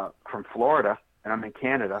Florida and I'm in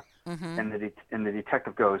Canada, Mm-hmm. and the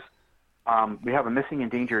detective goes, we have a missing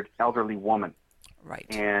endangered elderly woman, Right.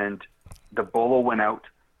 and the bolo went out.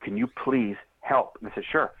 Can you please help? And I said,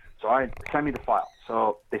 sure. So I send me the file.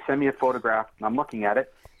 So they send me a photograph, and I'm looking at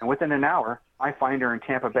it, and within an hour, I find her in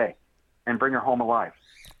Tampa Bay and bring her home alive.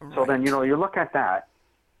 So then, Right. you look at that,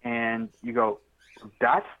 and you go,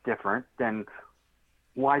 that's different than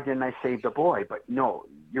why didn't I save the boy? But no,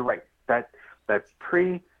 you're right. That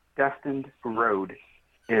predestined road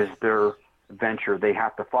is their venture they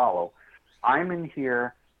have to follow. I'm in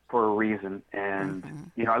here for a reason, and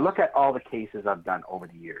Mm-hmm. I look at all the cases I've done over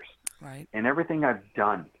the years, Right. and everything I've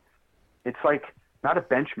done. It's like not a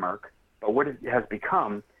benchmark, but what it has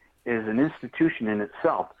become is an institution in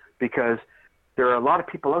itself, because there are a lot of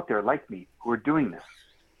people out there like me who are doing this,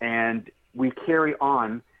 and we carry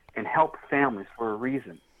on and help families for a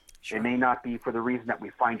reason. Sure. It may not be for the reason that we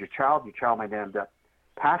find your child might end up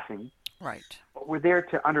passing, Right. but we're there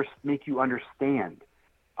to make you understand.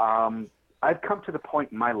 I've come to the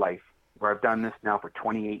point in my life where I've done this now for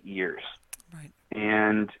 28 years. Right.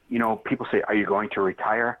 And, people say, are you going to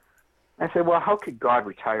retire? I say, well, how could God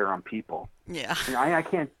retire on people? Yeah. I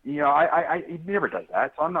can't, he never does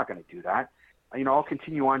that, so I'm not going to do that. I'll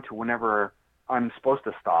continue on to whenever I'm supposed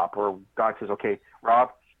to stop, or God says, okay,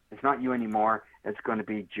 Rob, it's not you anymore. It's going to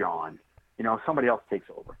be John. Somebody else takes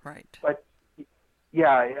over. Right. But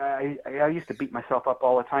yeah, I used to beat myself up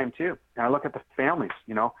all the time too. And I look at the families,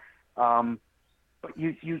 but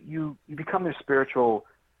you become their spiritual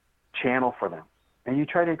channel for them, and you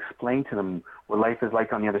try to explain to them what life is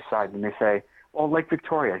like on the other side. And they say, "Well, like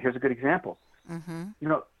Victoria, here's a good example.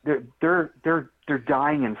 Mm-hmm. They're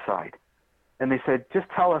dying inside," and they said, "Just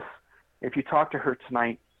tell us if you talk to her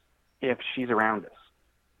tonight, if she's around us."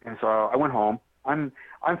 And so I went home. I'm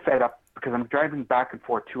fed up because I'm driving back and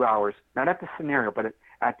forth 2 hours, not at the scenario, but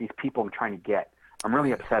at these people I'm trying to get. I'm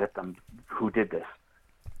really upset at them who did this.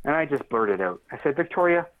 And I just blurted out. I said,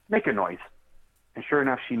 Victoria, make a noise. And sure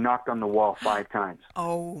enough, she knocked on the wall 5 times.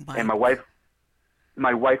 Oh And my.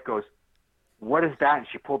 my wife goes, what is that? And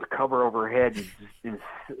she pulled the cover over her head and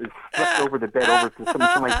slipped over the bed over to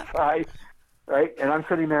somebody's side, right? And I'm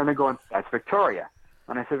sitting there and they're going, that's Victoria.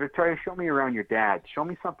 And I said, Victoria, show me around your dad. Show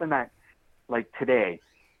me something that, like today,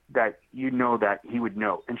 that that he would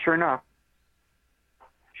know. And sure enough,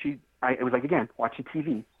 it was like, again, watching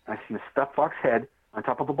TV. I seen a stuffed fox head on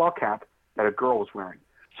top of a ball cap that a girl was wearing.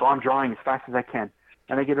 So I'm drawing as fast as I can.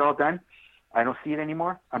 And I get it all done. I don't see it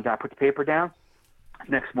anymore. I'm done. I put the paper down.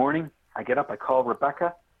 Next morning, I get up. I call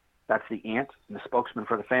Rebecca. That's the aunt and the spokesman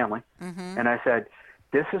for the family. Mm-hmm. And I said,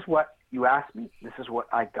 this is what you asked me. This is what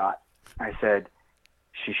I got. I said,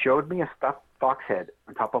 she showed me a stuffed fox head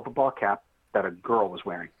on top of a ball cap that a girl was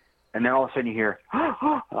wearing. And then all of a sudden you hear,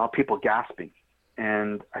 all people gasping.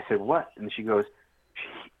 And I said, what? And she goes,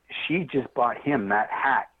 she just bought him that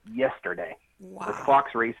hat yesterday with Wow.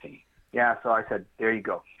 Fox Racing. Yeah, so I said, there you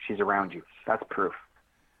go. She's around you. That's proof.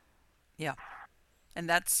 Yeah. And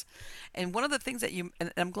one of the things that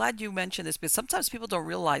and I'm glad you mentioned this, because sometimes people don't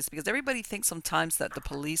realize, because everybody thinks sometimes that the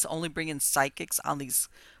police only bring in psychics on these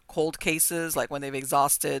cold cases, like when they've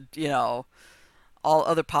exhausted, all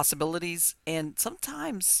other possibilities. And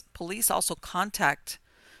sometimes police also contact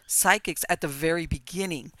psychics at the very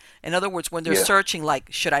beginning. In other words, when they're Yes. searching,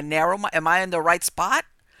 like, should I am I in the right spot?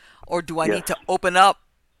 Or do I Yes. need to open up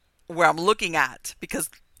where I'm looking at? Because,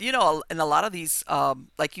 in a lot of these,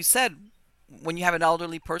 like you said, when you have an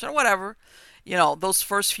elderly person or whatever, those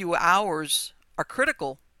first few hours are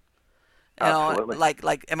critical. Absolutely.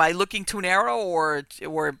 Like, am I looking too narrow, or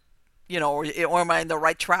am I in the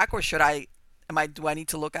right track, or do I need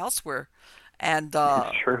to look elsewhere? And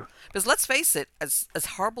It's true. because let's face it, as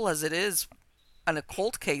horrible as it is, on a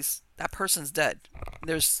cold case, that person's dead.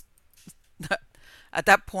 There's at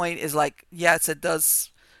that point is like, yes, it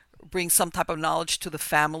does bring some type of knowledge to the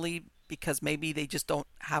family, because maybe they just don't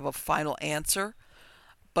have a final answer,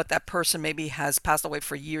 but that person maybe has passed away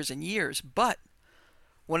for years and years. But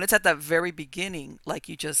when it's at that very beginning, like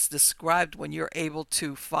you just described, when you're able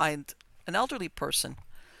to find an elderly person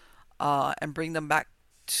and bring them back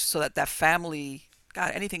so that that family,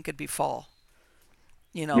 God, anything could befall,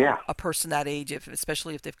 Yeah, a person that age, if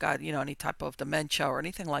especially if they've got, any type of dementia or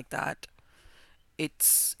anything like that.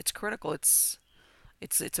 It's critical. It's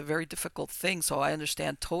a very difficult thing. So I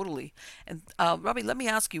understand totally. And Robbie, let me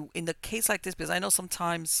ask you, in the case like this, because I know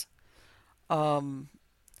sometimes, um,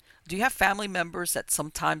 do you have family members that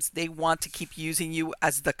sometimes they want to keep using you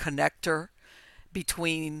as the connector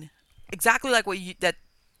between exactly like that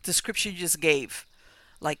description you just gave?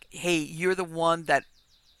 Like, hey, you're the one that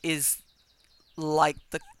is like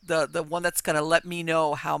the one that's going to let me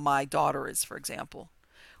know how my daughter is, for example,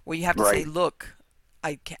 where you have to say, right. look,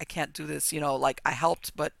 I can't do this, like I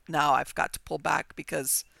helped, but now I've got to pull back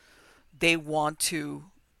because they want to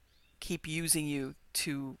keep using you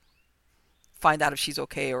to find out if she's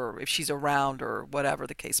okay or if she's around or whatever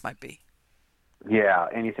the case might be. Yeah,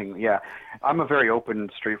 anything. Yeah, I'm a very open,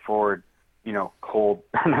 straightforward, cold.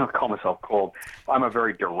 I don't call myself cold. I'm a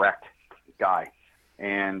very direct guy,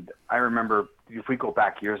 and I remember if we go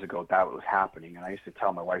back years ago, that was happening, and I used to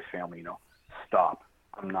tell my wife's family, stop.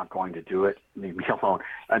 I'm not going to do it. Leave me alone.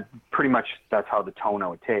 And pretty much that's how the tone I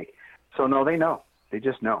would take. So no, they know. They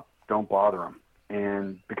just know. Don't bother them.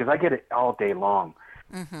 And because I get it all day long.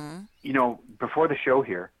 Mm-hmm. Before the show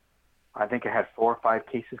here, I think I had 4 or 5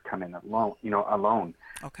 cases come in alone.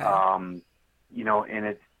 Okay. Um, and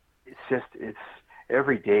it's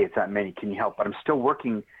every day it's that many. Can you help? But I'm still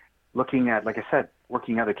working, looking at, like I said,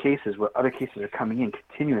 working other cases where other cases are coming in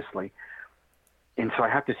continuously. And so I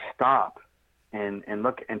have to stop and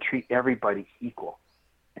look and treat everybody equal.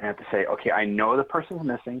 And I have to say, okay, I know the person's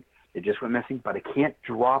missing. They just went missing, but I can't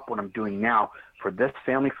drop what I'm doing now for this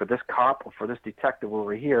family, for this cop, or for this detective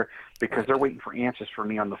over here because Right. they're waiting for answers from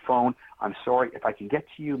me on the phone. I'm sorry. If I can get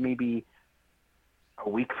to you maybe a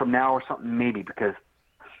week from now or something, maybe, because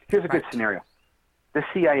here's a good Right. scenario. The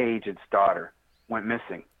CIA agent's daughter went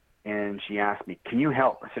missing, and she asked me, can you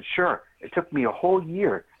help? I said, sure. It took me a whole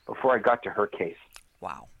year before I got to her case.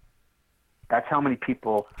 Wow. That's how many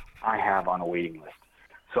people I have on a waiting list.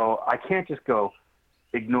 So I can't just go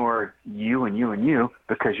ignore you and you and you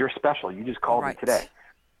because you're special. You just called me today. Right.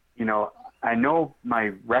 You know, I know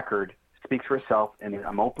my record speaks for itself, and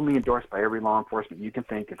I'm openly endorsed by every law enforcement you can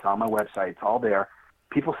think. It's on my website. It's all there.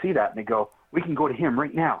 People see that and they go, we can go to him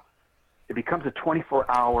right now. It becomes a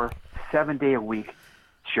 24-hour, 7-day-a-week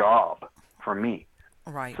job for me.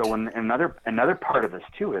 So Right. when another part of this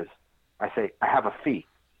too is I say I have a fee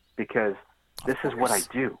because Of this is what I course.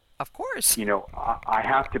 do. Of course. I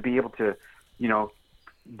have to be able to, you know,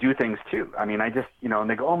 do things too. I mean, I just, and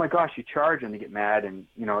they go, oh my gosh, you charge, and they get mad. And,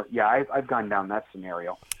 yeah, I've gone down that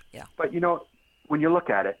scenario. Yeah. But, when you look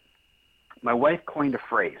at it, my wife coined a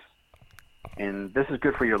phrase, and this is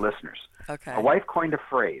good for your listeners. My Okay. wife coined a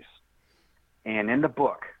phrase, and in the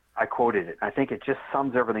book, I quoted it. I think it just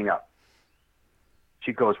sums everything up.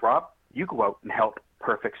 She goes, Rob, you go out and help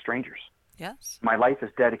perfect strangers. Yes. My life is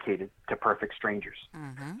dedicated to perfect strangers.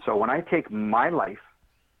 Mm-hmm. So when I take my life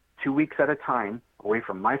 2 weeks at a time away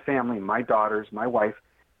from my family, my daughters, my wife,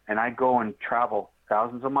 and I go and travel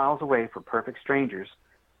thousands of miles away for perfect strangers,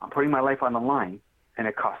 I'm putting my life on the line, and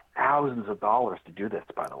it costs thousands of dollars to do this,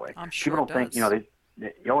 by the way. I'm People sure it don't think, does.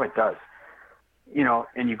 it does.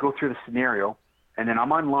 And you go through the scenario, and then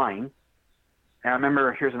I'm online, and I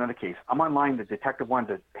remember, here's another case. I'm online, the detective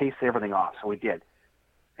wanted to pace everything off, so we did.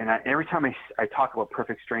 And every time I talk about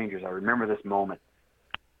perfect strangers, I remember this moment.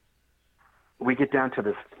 We get down to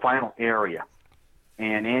this final area,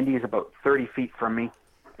 and Andy is about 30 feet from me,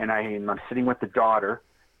 and I'm sitting with the daughter,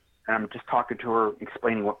 and I'm just talking to her,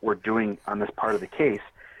 explaining what we're doing on this part of the case.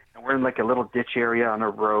 And we're in like a little ditch area on a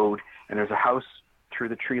road, and there's a house through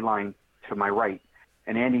the tree line to my right.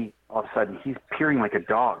 And Andy, all of a sudden, he's peering like a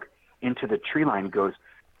dog into the tree line and goes,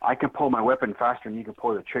 I can pull my weapon faster than you can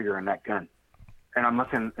pull the trigger on that gun. And I'm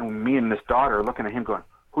looking, and me and this daughter are looking at him going,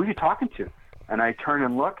 who are you talking to? And I turn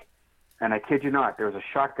and look, and I kid you not, there was a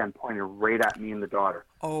shotgun pointed right at me and the daughter.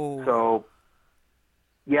 Oh, So,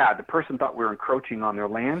 yeah, the person thought we were encroaching on their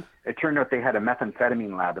land. It turned out they had a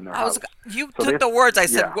methamphetamine lab in their I was. house. You So took they, the words I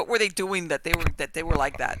said. yeah, What were they doing that they were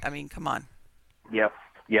like that? I mean, come on. yep,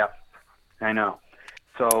 yep, I know.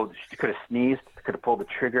 So she could have sneezed, could have pulled the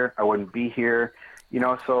trigger. I wouldn't be here.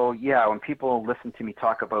 So yeah, when people listen to me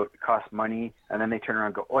talk about it costs money, and then they turn around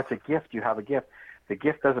and go, oh, it's a gift. You have a gift. The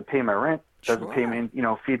gift doesn't pay my rent, doesn't pay Sure. me,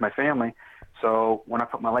 feed my family. So when I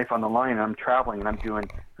put my life on the line and I'm traveling and I'm doing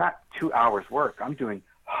not 2 hours work, I'm doing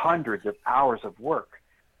hundreds of hours of work.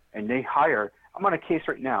 And they hire, I'm on a case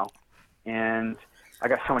right now, and I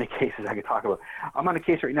got so many cases I could talk about. I'm on a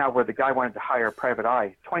case right now where the guy wanted to hire a private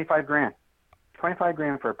eye, 25 grand. 25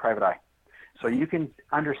 grand for a private eye. So you can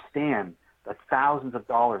understand the thousands of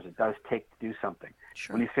dollars it does take to do something.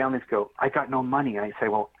 Sure. When these families go, I got no money, and I say,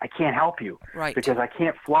 well, I can't help you Right. because I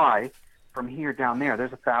can't fly from here down there.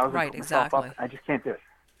 There's 1,000. Right, Put myself exactly. up. I just can't do it.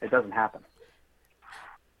 It doesn't happen.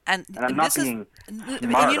 And And I'm not this is, being and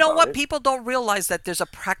smart you know about what? it. People don't realize that there's a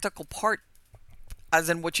practical part, as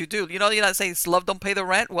in what you do. You're not saying love don't pay the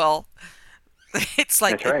rent. Well, it's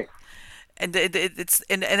like That's right. it's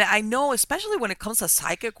and I know, especially when it comes to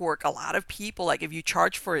psychic work, a lot of people, like, if you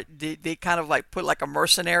charge for it, they kind of like put like a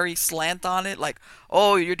mercenary slant on it, like,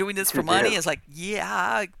 oh, you're doing this for You money. do. It's like,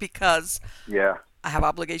 yeah, because Yeah, I have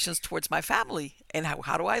obligations towards my family, and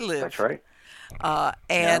how do I that's live? right. Yeah.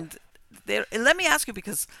 And let me ask you,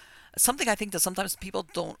 because something I think that sometimes people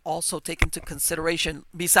don't also take into consideration,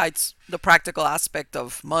 besides the practical aspect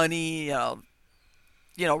of money,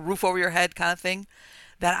 roof over your head kind of thing,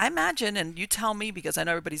 that I imagine, and you tell me because I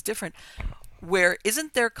know everybody's different, where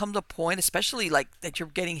isn't there comes a point, especially like that you're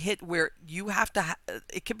getting hit, where you have to,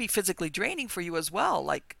 it can be physically draining for you as well.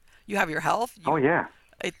 Like, you have your health, Oh, yeah.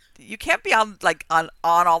 you can't be on like on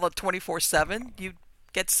all the 24/7. You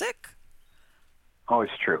get sick. Oh,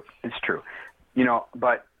 it's true. It's true.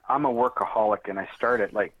 But I'm a workaholic, and I start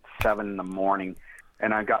at like 7 in the morning,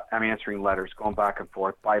 and I'm answering letters, going back and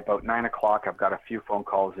forth. By about 9 o'clock, I've got a few phone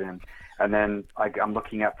calls in, and then I'm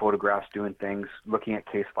looking at photographs, doing things, looking at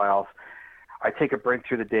case files. I take a break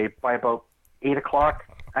through the day. By about 8 o'clock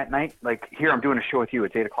at night, like here, I'm doing a show with you.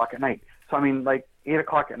 It's 8 o'clock at night. So like 8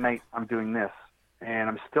 o'clock at night, I'm doing this, and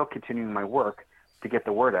I'm still continuing my work to get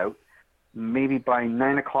the word out. Maybe by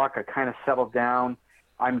 9 o'clock, I kind of settle down.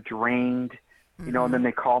 I'm drained, and then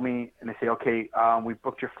they call me and they say, okay, we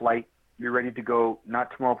booked your flight. You're ready to go,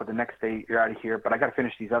 not tomorrow, but the next day you're out of here. But I got to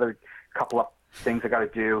finish these other couple of things I got to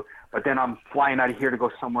do. But then I'm flying out of here to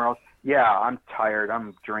go somewhere else. Yeah, I'm tired.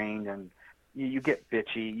 I'm drained. And you get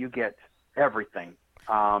bitchy. You get everything.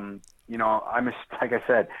 Like I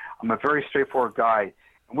said, I'm a very straightforward guy.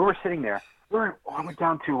 And we were sitting there. I went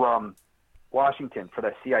down to Washington for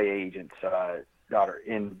the CIA agent's daughter.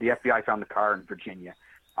 And the FBI found the car in Virginia.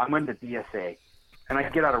 I'm in the DSA. And I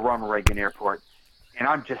get out of Ronald Reagan Airport. And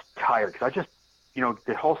I'm just tired because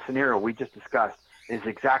the whole scenario we just discussed is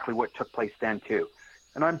exactly what took place then too.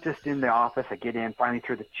 And I'm just in the office. I get in, finally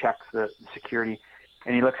through the checks, the security,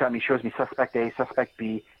 and he looks at me, shows me suspect A, suspect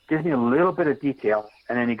B, gives me a little bit of detail,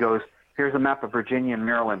 and then he goes, here's a map of Virginia and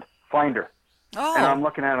Maryland. Find her. And I'm Oh,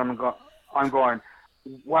 looking at him and I'm going,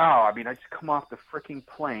 wow. I just come off the freaking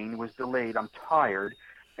plane, was delayed. I'm tired,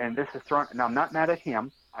 and this is thrown. Now I'm not mad at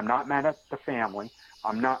him. I'm not mad at the family.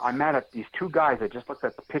 I'm mad at these two guys that just looked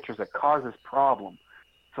at the pictures that caused this problem.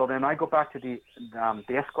 So then I go back to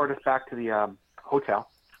they escort us back to the hotel.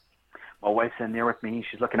 My wife's in there with me.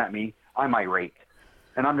 She's looking at me. I'm irate.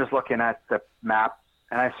 And I'm just looking at the map,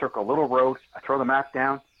 and I circle a little road. I throw the map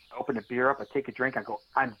down, I open a beer up, I take a drink. I go,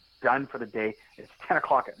 I'm done for the day. It's 10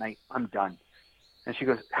 o'clock at night. I'm done. And she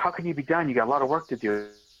goes, how can you be done? You got a lot of work to do in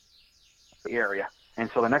the area. And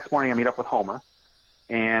so the next morning I meet up with Homer.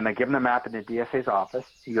 And I give him the map in the DSA's office.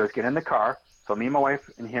 He goes, get in the car. So me and my wife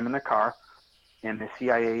and him in the car, and the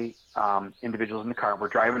CIA individuals in the car, we're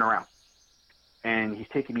driving around. And he's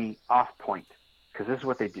taking me off point, because this is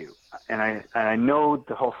what they do. And I know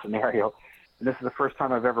the whole scenario. And this is the first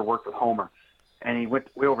time I've ever worked with Homer. And he went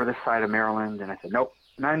way over this side of Maryland, and I said, nope.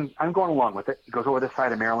 And I'm going along with it. He goes over this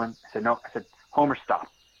side of Maryland. I said, no. I said, Homer, stop.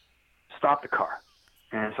 Stop the car.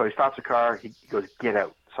 And so he stops the car. He goes, get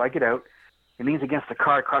out. So I get out. He leans against the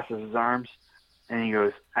car, crosses his arms, and he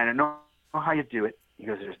goes, I don't know how you do it. He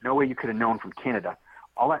goes, there's no way you could have known from Canada.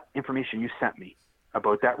 All that information you sent me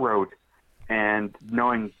about that road, and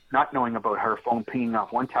not knowing about her phone pinging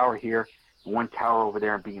off one tower here, one tower over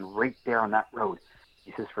there, and being right there on that road.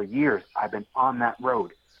 He says, for years, I've been on that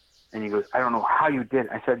road. And he goes, I don't know how you did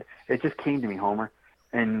it. I said, it just came to me, Homer.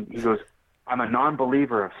 And he goes, I'm a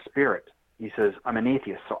non-believer of spirit. He says, I'm an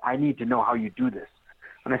atheist, so I need to know how you do this.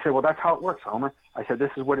 And I said, well, that's how it works, Homer. I said,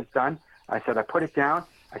 this is what it's done. I said, I put it down.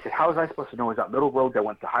 I said, how was I supposed to know? Is that little road that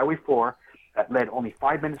went to Highway 4 that led only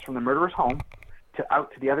 5 minutes from the murderer's home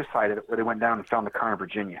out to the other side of it, where they went down and found the car in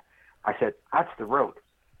Virginia. I said, that's the road.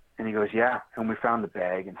 And he goes, yeah. And we found the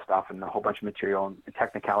bag and stuff and a whole bunch of material and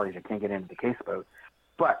technicalities I can't get into the case about.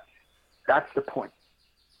 But that's the point.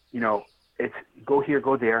 It's go here,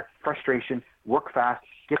 go there, frustration, work fast,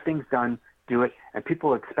 get things done, do it. And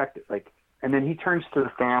people expect it. And then he turns to the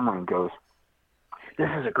family and goes, this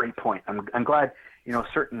is a great point. I'm glad,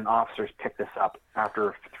 certain officers picked this up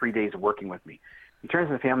after 3 days of working with me. He turns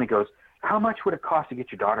to the family and goes, how much would it cost to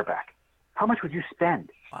get your daughter back? How much would you spend?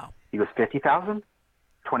 Wow. He goes, 50,000,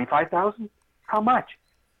 25,000. How much?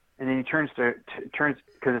 And then he turns because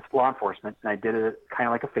it's law enforcement, and I did it kind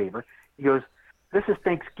of like a favor. He goes, "This is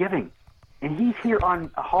Thanksgiving, and he's here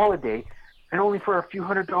on a holiday, and only for a few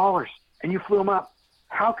 $100s, and you flew him up.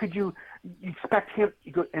 How could you expect him?"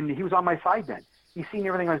 And he was on my side then. He seen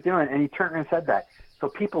everything I was doing, and he turned around and said that. So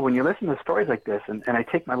people, when you listen to stories like this, and I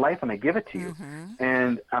take my life and I give it to you,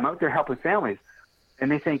 and I'm out there helping families,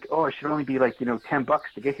 and they think, oh, it should only be like, $10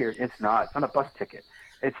 to get here. It's not. It's not a bus ticket.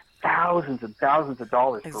 It's thousands and thousands of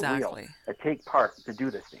dollars for real Exactly. that take part to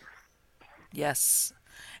do this thing. Yes.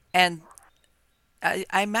 And I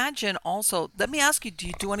imagine also, let me ask you, do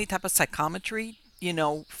you do any type of psychometry,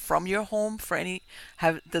 from your home for any,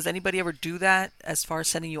 does anybody ever do that as far as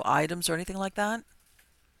sending you items or anything like that?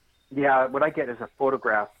 Yeah, what I get is a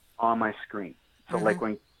photograph on my screen. So Mm-hmm. like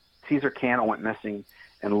when Caesar Cano went missing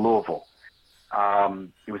in Louisville,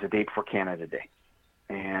 it was a day before Canada Day,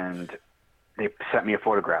 and they sent me a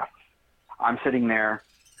photograph. I'm sitting there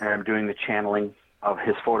and I'm doing the channeling of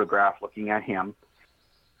his photograph, looking at him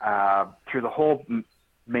through the whole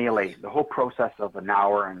melee, the whole process of an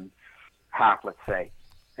hour and a half, let's say,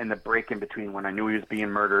 and the break in between when I knew he was being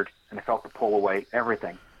murdered and I felt the pull away,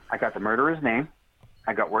 everything. I got the murderer's name,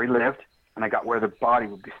 I got where he lived, and I got where the body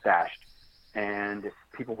would be stashed. And if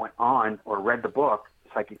people went on or read the book,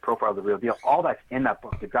 Psychic Profile, The Real Deal, all that's in that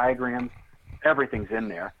book. The diagrams, everything's in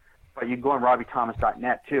there. But you can go on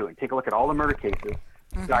robbiethomas.net too and take a look at all the murder cases.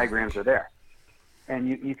 The diagrams are there. And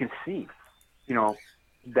you can see,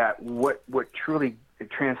 that what truly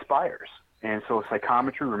transpires. And so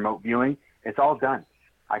psychometry, remote viewing, it's all done.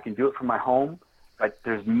 I can do it from my home, but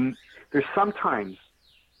there's sometimes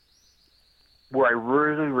where I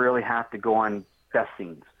really, really have to go on death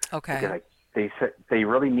scenes Okay. because they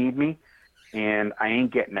really need me, and I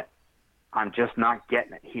ain't getting it. I'm just not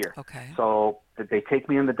getting it here. Okay. So they take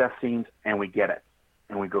me in the death scenes, and we get it,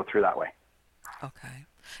 and we go through that way. Okay.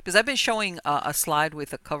 Because I've been showing a slide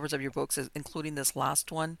with the covers of your books, including this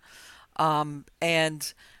last one.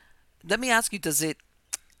 And let me ask you,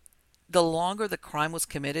 the longer the crime was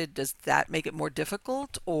committed, does that make it more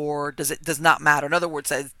difficult, or does not matter? In other words,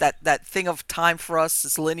 that thing of time for us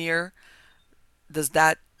is linear. Does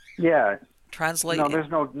that Yeah. translate No, in? there's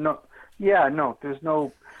no. Yeah, no, there's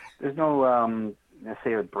no let's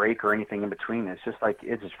say a break or anything in between. It's just like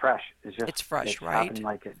it's just fresh. It's fresh, It's right? happening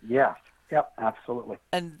like it. Yeah. Yep. Absolutely.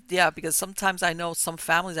 And yeah, because sometimes I know some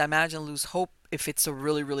families, I imagine, lose hope if it's a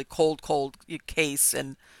really, really cold case,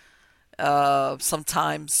 and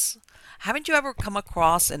sometimes haven't you ever come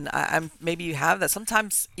across, and I'm maybe you have, that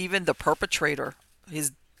sometimes even the perpetrator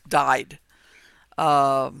has died,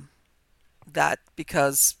 um, that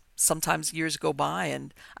because sometimes years go by,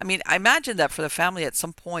 and I mean I imagine that for the family at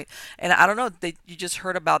some point. And I don't know, you just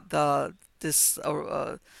heard about this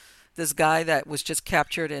guy that was just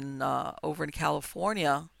captured in over in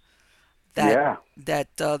California, that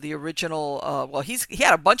Yeah. the original, well, he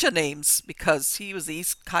had a bunch of names because he was the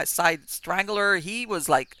East Side Strangler. He was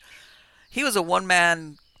a one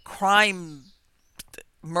man crime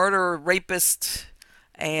murder rapist,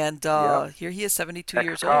 and Yep. here he is, 72 Ex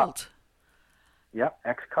years cop. old, Yep.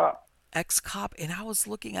 Ex cop. ex cop. And I was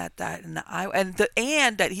looking at that,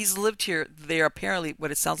 and that he's lived here there apparently,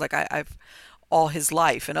 what it sounds like, I've all his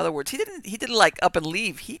life. In other words, he didn't like up and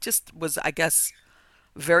leave. He just was, I guess,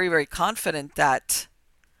 very, very confident that,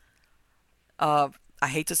 uh, I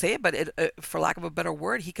hate to say it, but for lack of a better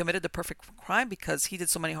word, he committed the perfect crime because he did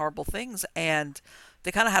so many horrible things. And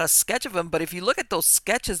they kind of had a sketch of him. But if you look at those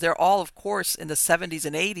sketches, they're all, of course, in the 70s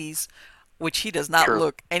and 80s, which he does not True.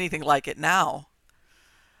 look anything like it now.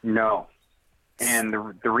 No. And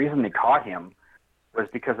the reason they caught him was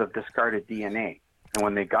because of discarded DNA. And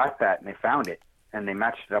when they got that and they found it and they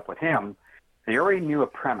matched it up with him, they already knew a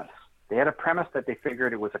premise. They had a premise that they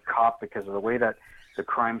figured it was a cop because of the way that the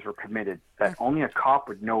crimes were committed, that only a cop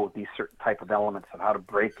would know these certain type of elements of how to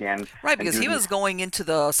break in Right, and because do he these. was going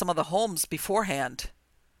into some of the homes beforehand.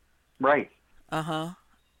 Right. Uh huh.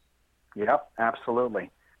 Yep. Absolutely.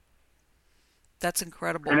 That's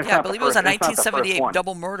incredible. And it's Yeah, I not the believe it was first. a It's not the first 1978 one.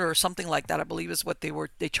 double murder or something like that. I believe is what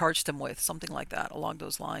they charged him with, something like that, along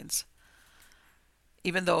those lines.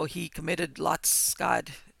 Even though he committed lots, God,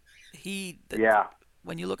 he Yeah.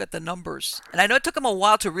 when you look at the numbers, and I know it took him a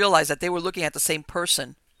while to realize that they were looking at the same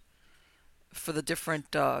person for the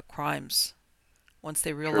different crimes. Once they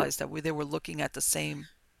True. realized that they were looking at the same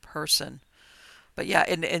person, but yeah,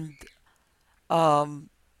 and um,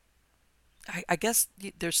 I guess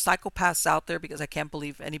there's psychopaths out there, because I can't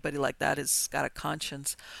believe anybody like that has got a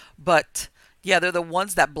conscience. But yeah, they're the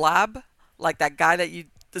ones that blab, like that guy that you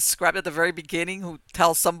described at the very beginning who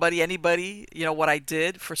tells somebody, anybody, what I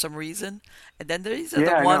did for some reason. And then these are the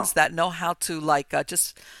Yeah, I ones know. that know how to like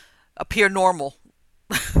just appear normal,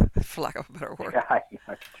 for lack of a better word. Yeah,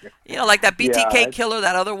 that's true. Like that Yeah, BTK killer,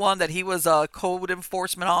 that other one that he was a code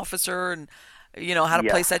enforcement officer and had a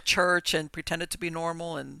yes. place at church and pretended to be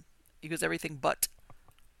normal and he was everything but.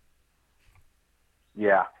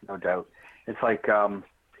 Yeah, no doubt. It's like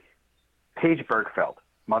Paige Bergfeld,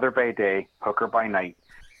 Mother by Day, Hooker by Night.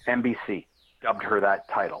 NBC dubbed her that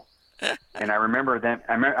title. And I remember them.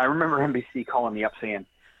 I remember NBC calling me up saying,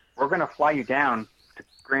 "We're going to fly you down to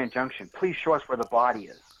Grand Junction. Please show us where the body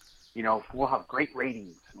is. We'll have great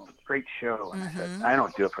ratings, great show." And I said, Mm-hmm. "I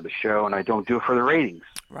don't do it for the show, and I don't do it for the ratings."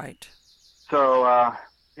 Right. So,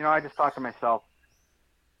 I just thought to myself,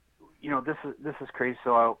 this is crazy.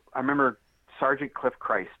 So I remember Sergeant Cliff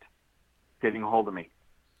Christ getting a hold of me,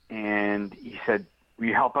 and he said, "Will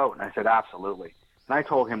you help out?" And I said, "Absolutely." And I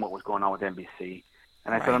told him what was going on with NBC,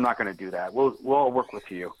 and I said, "I'm Right. not going to do that. We'll work with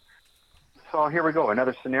you." So here we go,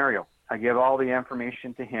 another scenario. I give all the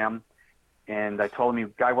information to him, and I told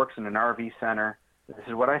him, "Guy works in an RV center. This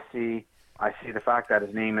is what I see. I see the fact that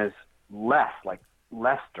his name is like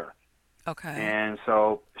Lester." Okay. And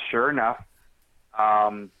so, sure enough,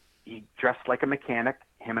 he dressed like a mechanic,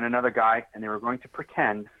 him and another guy, and they were going to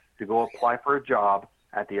pretend to go apply for a job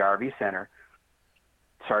at the RV center.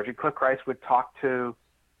 Sergeant Cliff Rice would talk to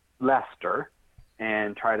Lester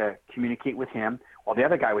and try to communicate with him, while the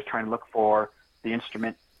other guy was trying to look for the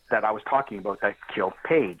instrument that I was talking about that killed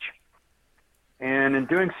Paige. And in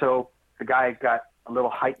doing so, the guy got a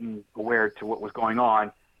little heightened aware to what was going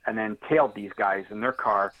on and then tailed these guys in their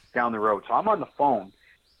car down the road. So I'm on the phone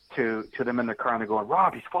to them in their car, and they're going,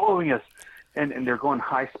 "Rob, he's following us." And they're going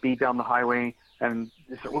high speed down the highway, and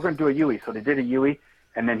they said, "We're going to do a U-E." So they did a U-E,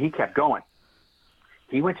 and then he kept going.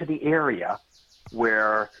 He went to the area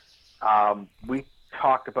where we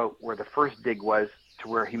talked about where the first dig was to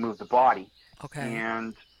where he moved the body. Okay.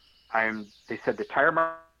 And they said the tire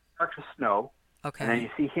marks with snow, and then Okay. you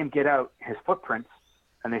see him get out his footprints,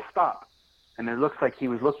 and they stop. And it looks like he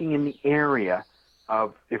was looking in the area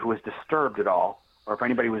of if it was disturbed at all, or if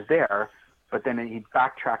anybody was there, but then he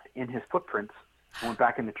backtracked in his footprints and went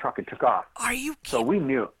back in the truck and took off. Are you So kidding? we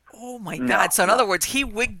knew. Oh my God. No, So in other no. words, he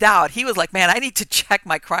wigged out. He was like, man, I need to check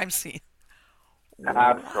my crime scene. What?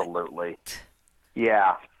 Absolutely.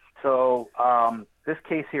 Yeah. So this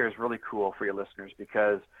case here is really cool for your listeners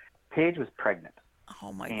because Paige was pregnant.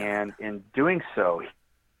 Oh my God. And in doing so,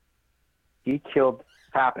 he killed,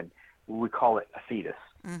 happened, we call it a fetus.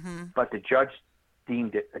 Mm-hmm. But the judge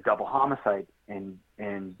deemed it a double homicide and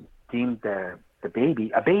deemed the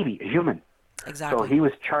baby, a human. So Exactly. he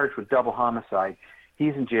was charged with double homicide.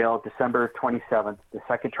 He's in jail December 27th. The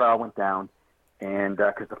second trial went down, and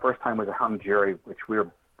because the first time was a hung jury, which we were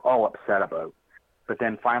all upset about. But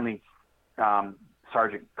then finally,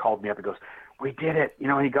 Sergeant called me up and goes, "We did it.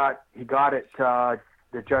 He got it.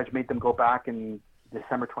 The judge made them go back, and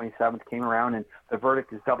December 27th came around, and the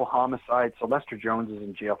verdict is double homicide. So Lester Jones is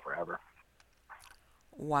in jail forever."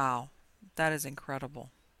 Wow. That is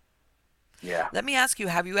incredible. Yeah. Let me ask you,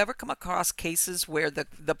 have you ever come across cases where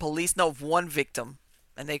the police know of one victim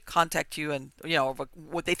and they contact you and,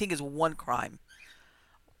 what they think is one crime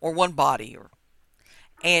or one body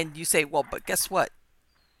and you say, well, but guess what?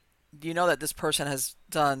 Do you know that this person has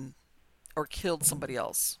done or killed somebody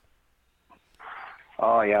else?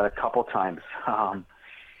 Oh yeah, a couple times.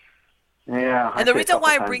 Yeah, And I'd the say a reason couple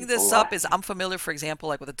why I times bring is a this lot. up is I'm familiar, for example,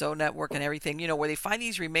 like with the Doe Network and everything, where they find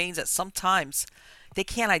these remains that sometimes they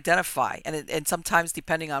can't identify. And sometimes,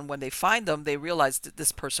 depending on when they find them, they realize that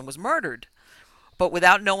this person was murdered. But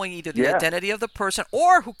without knowing either the Yes. identity of the person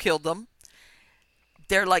or who killed them,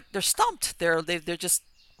 they're stumped. They're just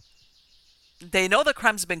they know the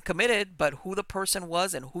crime's been committed, but who the person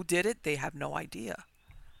was and who did it, they have no idea.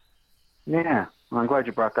 Yeah. Well, I'm glad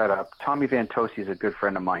you brought that up. Tommy Vantosi is a good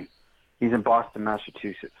friend of mine. He's in Boston,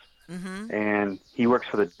 Massachusetts, Mm-hmm. and he works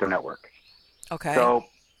for the Doe Network. Okay. So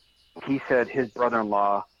he said his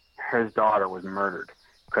brother-in-law, his daughter was murdered.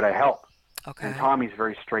 Could I help? And Okay. Tommy's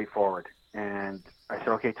very straightforward. And I said,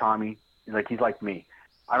 "Okay, Tommy." He's like me.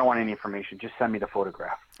 "I don't want any information. Just send me the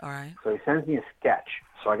photograph." All right. So he sends me a sketch.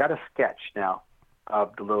 So I got a sketch now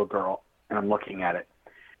of the little girl, and I'm looking at it.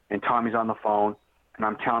 And Tommy's on the phone, and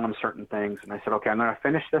I'm telling him certain things. And I said, "Okay, I'm going to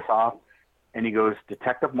finish this off." And he goes,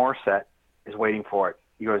 "Detective Morissette is waiting for it."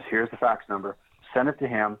 He goes, "Here's the fax number. Send it to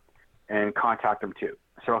him and contact him too."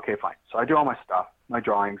 I said, "Okay, fine." So I do all my stuff, my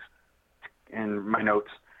drawings and my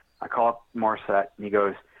notes. I call up Morissette, and he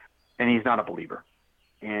goes, and he's not a believer.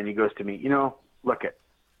 And he goes to me, "Look it,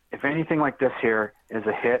 if anything like this here is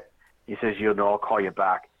a hit," he says, "I'll call you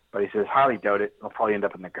back." but he says, highly doubt it. It'll probably end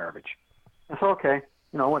up in the garbage. I said, okay,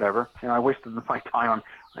 whatever. I wasted my time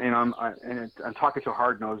on, I'm talking to a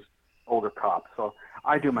hard-nosed older cop. So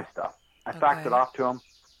I do my stuff. I faxed it Okay. off to him.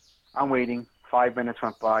 I'm waiting. 5 minutes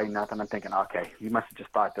went by, nothing. I'm thinking, okay, you must have just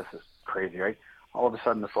thought this is crazy, right? All of a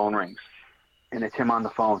sudden the phone rings, and it's him on the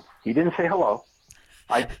phone. He didn't say hello.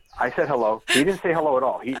 I said hello. He didn't say hello at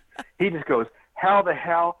all. He just goes, how the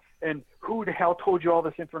hell, and who the hell told you all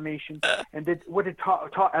this information? And what did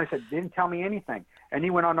talk? I said, they didn't tell me anything. And he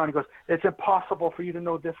went on and on. He goes, it's impossible for you to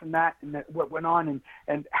know this and that and that, what went on.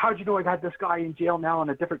 And how'd you know I got this guy in jail now on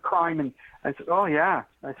a different crime? And I said, oh, yeah.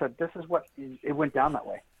 I said, this is what it went down that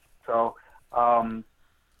way. So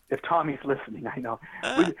if Tommy's listening, I know.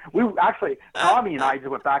 We actually, Tommy and I just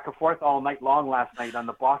went back and forth all night long last night on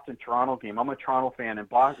the Boston-Toronto game. I'm a Toronto fan, and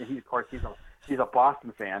Boston, he's a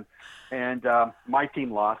Boston fan. And my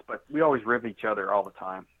team lost, but we always rib each other all the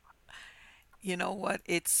time. You know what?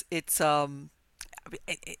 And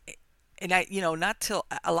I, not till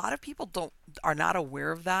a lot of people don't are not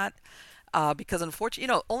aware of that, because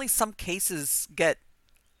unfortunately, only some cases get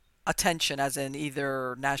attention, as in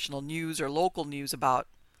either national news or local news about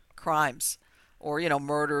crimes, or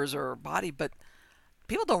murders or body. But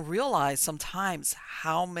people don't realize sometimes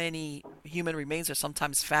how many human remains are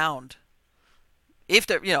sometimes found if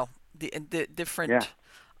they're the Yeah, different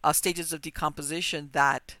stages of decomposition,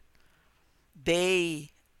 that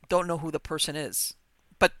they don't know who the person is,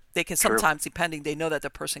 but they can true. sometimes, depending, they know that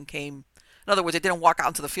the person came. In other words, they didn't walk out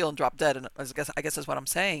into the field and drop dead. And I guess is what I'm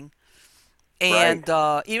saying. Right.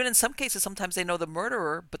 And even in some cases, sometimes they know the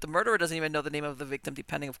murderer, but the murderer doesn't even know the name of the victim,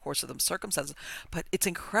 depending, of course, of the circumstances. But it's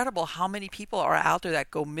incredible how many people are out there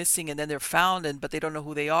that go missing and then they're found, but they don't know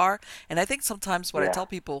who they are. And I think sometimes what I Yeah. tell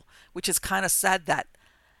people, which is kind of sad, that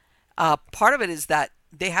part of it is that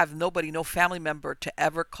they have nobody, no family member, to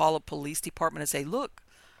ever call a police department and say, look,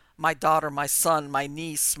 my daughter, my son, my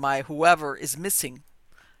niece, my whoever is missing.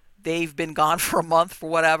 They've been gone for a month, for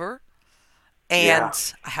whatever, Yeah.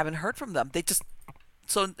 and I haven't heard from them.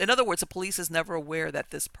 So in other words, the police is never aware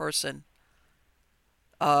that this person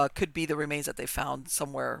could be the remains that they found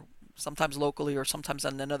somewhere, sometimes locally or sometimes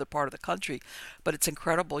in another part of the country. But it's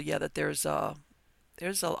incredible, yeah, that there's a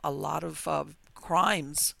lot of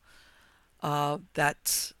crimes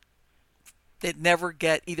that they never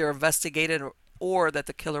get either investigated, or that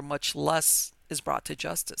the killer, much less, is brought to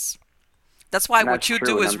justice. That's why And that's what you true.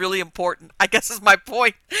 do And is really important. I guess is my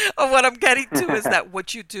point of what I'm getting to, is that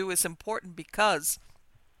what you do is important, because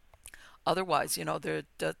otherwise,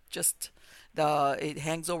 just it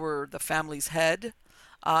hangs over the family's head.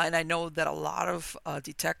 And I know that a lot of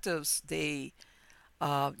detectives, they,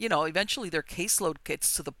 eventually their caseload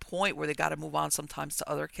gets to the point where they got to move on sometimes to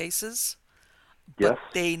other cases, but yes.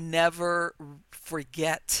 they never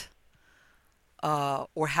forget,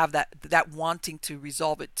 or have that wanting to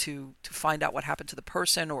resolve it, to find out what happened to the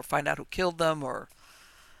person, or find out who killed them. Or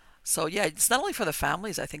so, yeah, it's not only for the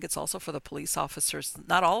families. I think it's also for the police officers.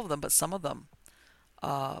 Not all of them, but some of them,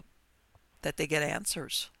 uh, that they get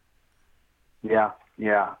answers. Yeah.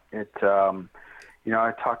 Yeah. I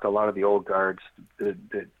talked to a lot of the old guards, the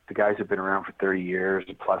guys who've been around for 30 years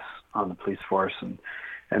plus on the police force, and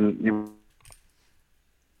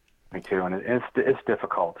me too, and it's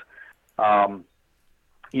difficult. Um,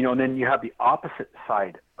 and then you have the opposite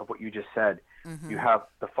side of what you just said. You Hmm. have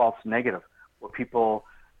the false negative, where people,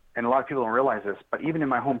 and a lot of people don't realize this, but even in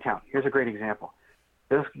my hometown, here's a great example.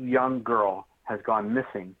 This young girl has gone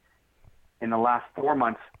missing in the last 4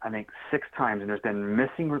 months, I think 6 times, and there's been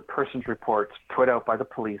missing persons reports put out by the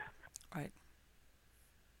police, Right.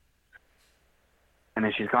 and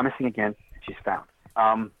then she's gone missing again, and she's found.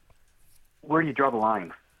 Where do you draw the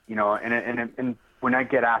line? And when I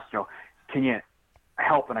get asked, can you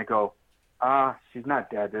help? And I go, she's not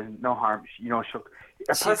dead. There's no harm. She'll.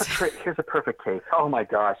 She's. Here's a perfect case. Oh my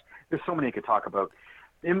gosh, there's so many you could talk about.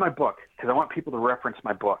 In my book, because I want people to reference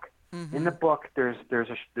my book. In the Hmm. book, there's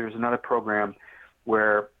another program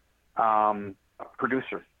where a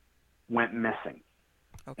producer went missing,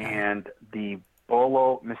 Okay. and the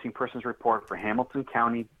Bolo missing persons report for Hamilton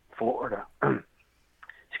County, Florida.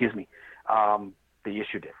 Excuse me. They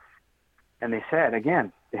issued it, and they said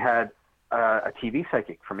again they had a TV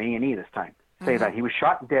psychic from A&E this time say Hmm. that he was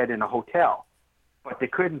shot dead in a hotel, but they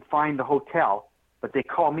couldn't find the hotel. But they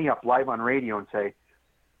call me up live on radio and say,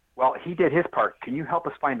 well, he did his part. Can you help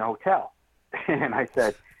us find the hotel? And I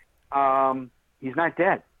said, he's not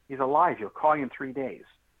dead. He's alive. He'll call you in 3 days.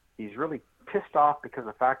 He's really pissed off because of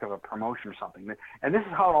the fact of a promotion or something. And this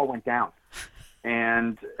is how it all went down.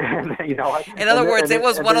 And In other words, it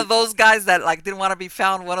was and one then of those guys that, like, didn't want to be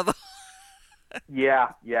found. One of the.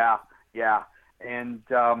 yeah, yeah, yeah. And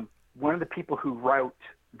one of the people who wrote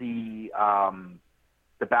the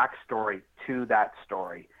backstory to that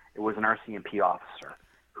story, it was an RCMP officer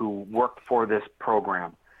who worked for this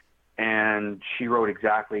program, and she wrote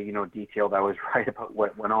exactly, detailed. I was right about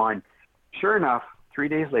what went on. Sure enough, 3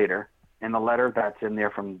 days later, in the letter that's in there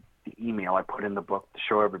from the email I put in the book to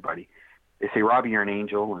show everybody, they say, Robbie, you're an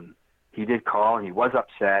angel, and he did call, and he was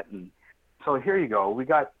upset, and so here you go. We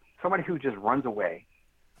got somebody who just runs away,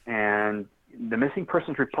 and the missing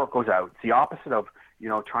persons report goes out. It's the opposite of,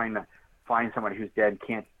 trying to find somebody who's dead,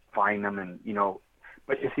 can't find them, and,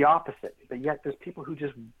 but it's the opposite. But yet there's people who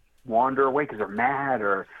just wander away because they're mad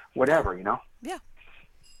or whatever. Yeah.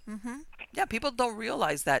 Yeah, people don't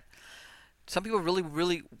realize that some people really,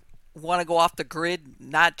 really want to go off the grid,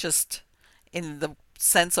 not just in the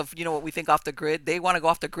sense of, what we think off the grid. They want to go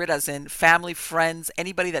off the grid as in family, friends,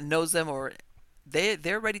 anybody that knows them, or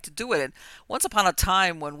they're ready to do it. And once upon a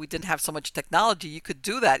time when we didn't have so much technology, you could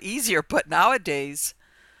do that easier. But nowadays,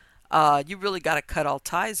 you really got to cut all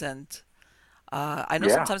ties. And I know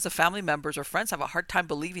Yeah. sometimes the family members or friends have a hard time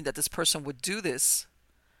believing that this person would do this,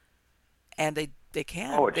 and they Oh,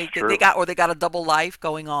 can. it's They true. got a double life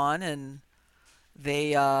going on, and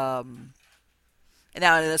they and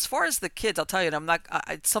now, and as far as the kids, I'll tell you, and I'm not.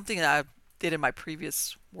 It's something that I did in my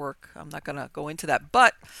previous work. I'm not gonna go into that,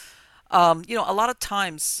 but a lot of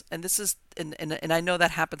times, and this is, and I know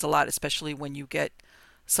that happens a lot, especially when you get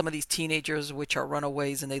some of these teenagers, which are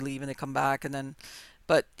runaways, and they leave and they come back, and then,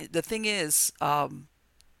 but the thing is,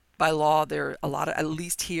 by law, there are a lot of, at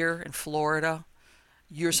least here in Florida,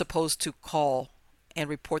 you're supposed to call and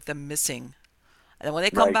report them missing. And then when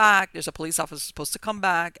they come Right. back, there's a police officer supposed to come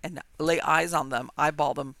back and lay eyes on them,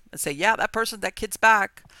 eyeball them, and say, "Yeah, that kid's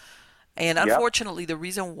back." And Yep. unfortunately, the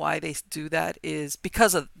reason why they do that is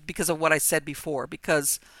because of what I said before.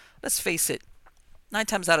 Because let's face it, 9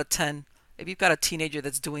 times out of 10, if you've got a teenager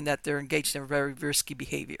that's doing that, they're engaged in very risky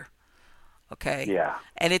behavior. Okay, Yeah.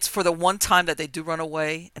 and it's for the one time that they do run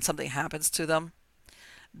away and something happens to them.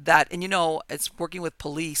 That, and it's working with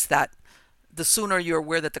police, that the sooner you're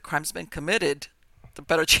aware that the crime's been committed, the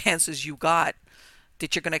better chances you got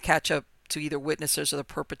that you're going to catch up to either witnesses or the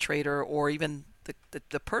perpetrator or even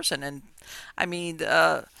the person. And I mean,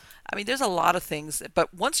 there's a lot of things,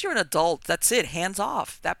 but once you're an adult, that's it, hands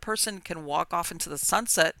off. That person can walk off into the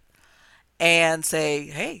sunset and say,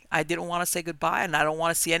 "Hey, I didn't want to say goodbye, and I don't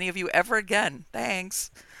want to see any of you ever again. Thanks."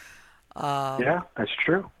 Yeah, that's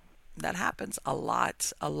true. That happens a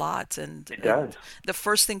lot, a lot, and It and does. the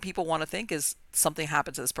first thing people want to think is something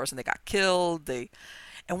happened to this person. They got killed.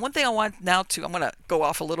 And one thing I want now to, I'm going to go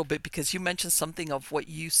off a little bit because you mentioned something of what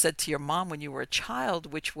you said to your mom when you were a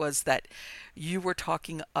child, which was that you were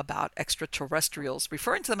talking about extraterrestrials,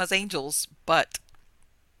 referring to them as angels, but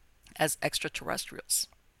as extraterrestrials.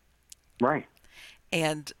 Right.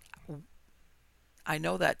 And I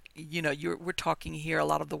know that, we're talking here a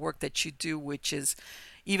lot of the work that you do, which is,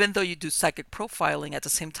 even though you do psychic profiling, at the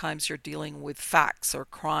same time you're dealing with facts or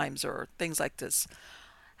crimes or things like this.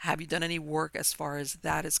 Have you done any work as far as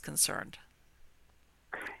that is concerned?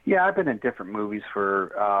 Yeah, I've been in different movies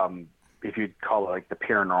for, if you'd call it like the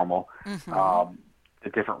paranormal, Mm-hmm. um, the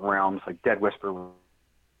different realms, like Dead Whisper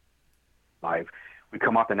Live. We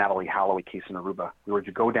come off the Natalie Holloway case in Aruba. We were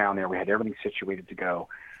to go down there. We had everything situated to go,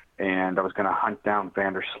 and I was going to hunt down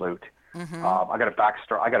Vandersloot. Mm-hmm. I got a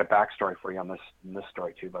backstory. I got a backstory for you on this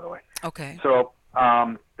story too, by the way. Okay. So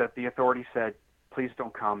that the authorities said, please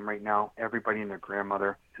don't come right now. Everybody and their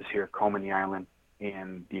grandmother is here combing the island,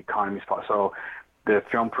 and the economy's fall. So the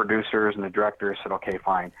film producers and the directors said, okay,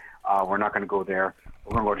 fine. We're not going to go there.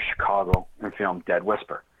 We're going to go to Chicago and film Dead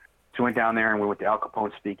Whisper. So we went down there and we went to Al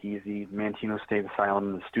Capone Speakeasy, Mantino State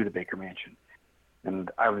Asylum, and the Studebaker Mansion.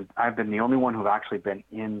 And I've been the only one who've actually been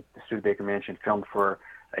in the Studebaker Mansion, filmed for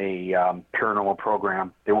a paranormal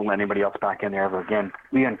program. They won't let anybody else back in there ever again.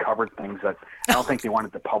 We uncovered things that I don't think they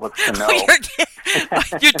wanted the public to know.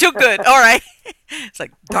 You're too good. All right. It's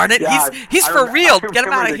like, darn it, Yeah, he's I, for I real. Get him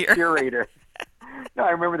remember out of the here. curator. No,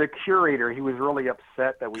 I remember the curator. He was really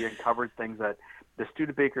upset that we uncovered things that the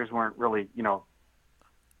Studebakers weren't really,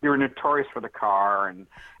 they were notorious for the car, and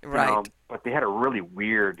Right. but they had a really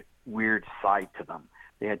weird side to them.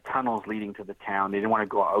 They had tunnels leading to the town. They didn't want to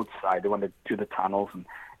go outside. They wanted to do the tunnels and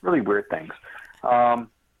really weird things. But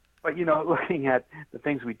looking at the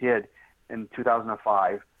things we did in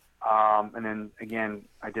 2005, and then again,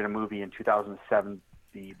 I did a movie in 2007,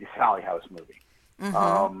 the Sally House movie. Mm-hmm.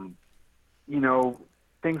 Um,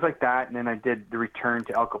 things like that. And then I did The Return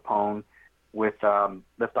to El Capone with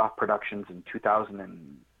Liftoff Productions in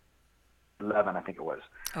 2011, I think it was.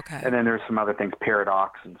 Okay. And then there's some other things,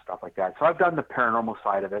 Paradox and stuff like that. So I've done the paranormal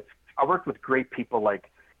side of it. I worked with great people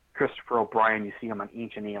like Christopher O'Brien. You see him on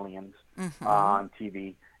Ancient Aliens Mm-hmm. on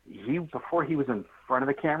TV. Before he was in front of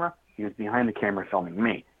the camera, he was behind the camera filming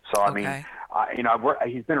me. So I mean, Okay.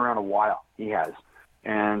 he's been around a while. He has,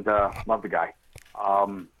 and love the guy.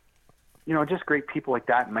 Um, just great people like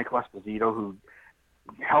that. Michael Esposito, who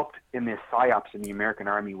helped in the psyops in the American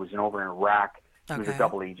Army, was over in Iraq. He was a Okay.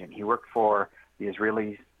 double agent. He worked for the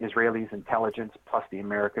Israelis intelligence plus the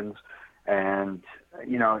Americans, and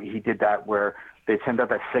he did that where they send out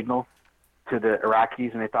that signal to the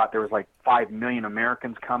Iraqis, and they thought there was like 5 million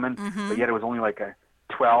Americans coming, but Mm-hmm. yet it was only like a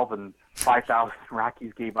 12, and 5,000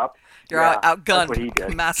 Iraqis gave up. You're Yeah, that's what outgunned he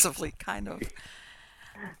did. massively, kind of.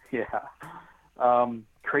 Yeah,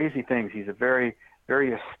 crazy things. He's a very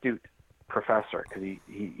very astute professor because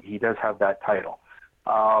he does have that title.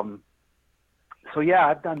 Um, so yeah,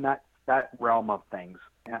 I've done that realm of things,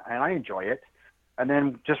 and I enjoy it. And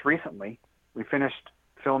then just recently, we finished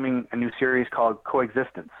filming a new series called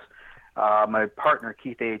Coexistence. My partner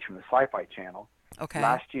Keith Age from the Sci-Fi Channel. Okay.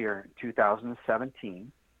 Last year,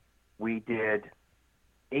 2017, we did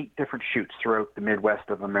 8 different shoots throughout the Midwest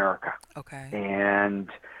of America, Okay. and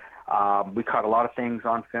we caught a lot of things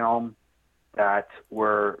on film that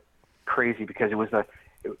were crazy because it was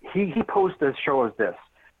he posed the show as this: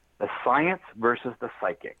 the science versus the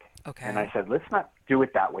psychic. And I Okay. said, let's not do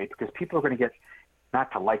it that way because people are going to get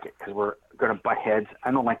not to like it because we're going to butt heads.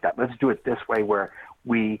 I don't like that. Let's do it this way where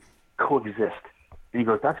we coexist. And he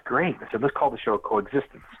goes, that's great. I said, let's call the show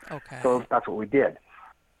Coexistence. So Okay. that's what we did.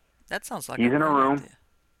 That sounds like a He's in a great room. idea.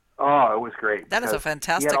 Oh, it was great That is a because he had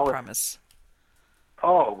fantastic all this. premise.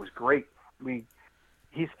 Oh, it was great.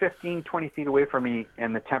 He's 15, 20 feet away from me,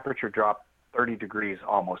 and the temperature dropped 30 degrees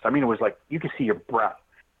almost. I mean, it was like you could see your breath.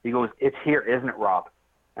 He goes, it's here, isn't it, Rob?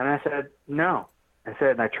 And I said, no. I said,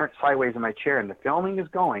 and I turned sideways in my chair, and the filming is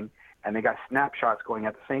going, and they got snapshots going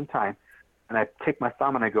at the same time. And I take my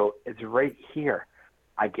thumb and I go, it's right here.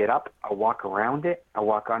 I get up, I walk around it, I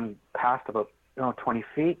walk on past about 20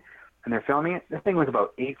 feet, and they're filming it. The thing was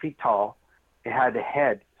about 8 feet tall. It had a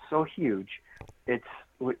head so huge, it's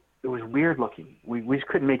it was weird looking. We just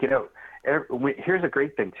couldn't make it out. Here's a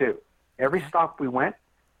great thing too. Every Okay. stop we went,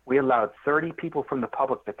 we allowed 30 people from the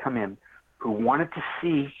public to come in who wanted to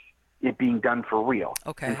see it being done for real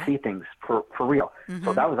and Okay. see things for real. So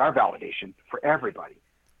Mm-hmm. that was our validation for everybody,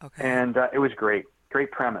 Okay. and it was great.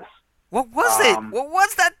 Great premise. What was it? Um, What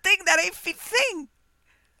was that thing? That 8 feet thing?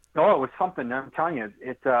 oh, it was something. I'm telling you,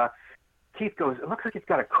 Keith goes, it looks like it's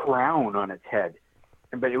got a crown on its head,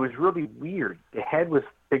 but it was really weird. The head was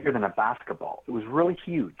bigger than a basketball. It was really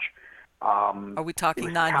huge. Are we It talking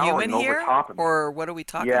was non-human towering over here, top of me. or what are we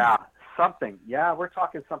talking Yeah, about? something. Yeah, we're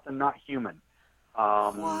talking something not human.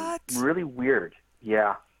 What? Really weird.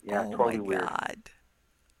 Yeah, yeah, Oh my totally weird. God.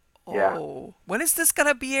 Yeah. Oh, when is this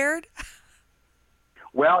gonna be aired?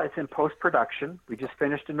 Well, it's in post-production. We just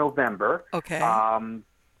finished in November. Okay. Um,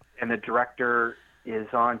 and the director is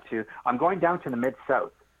on to, I'm going down to the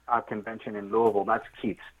Mid-South convention in Louisville. That's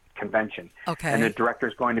Keith's convention. And the Okay. director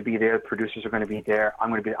is going to be there. The producers are going to be there.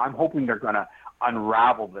 I'm hoping they're going to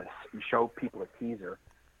unravel this and show people a teaser.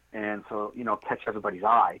 And so, catch everybody's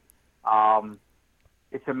eye.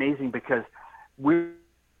 It's amazing because we're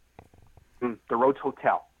in the Rhodes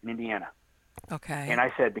Hotel in Indiana. Okay. And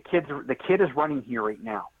I said, the kid is running here right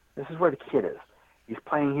now. This is where the kid is. He's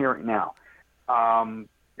playing here right now.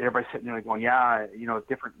 Everybody's sitting there going, yeah,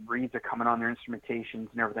 different reads are coming on their instrumentations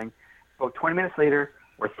and everything. About 20 minutes later,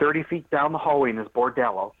 we're 30 feet down the hallway in this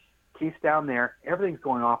bordello. Keith's down there. Everything's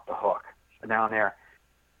going off the hook down there.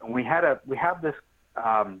 And we have this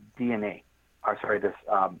this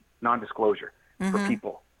non-disclosure for Mm-hmm.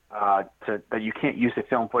 people that you can't use the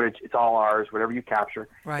film footage. It's all ours. Whatever you capture is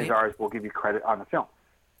Right. ours. We'll give you credit on the film.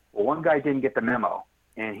 Well, one guy didn't get the memo,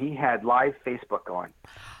 and he had live Facebook going,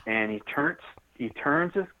 and he turns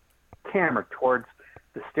his camera towards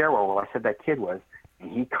the stairwell where I said that kid was,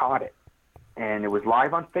 and he caught it, and it was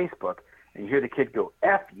live on Facebook, and you hear the kid go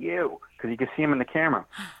 "F you" because you could see him in the camera,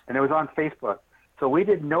 and it was on Facebook. So we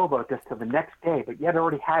didn't know about this till the next day, but yet it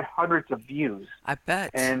already had hundreds of views, I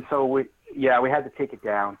bet. and so we had to take it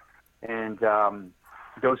down, and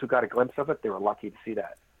those who got a glimpse of it, they were lucky to see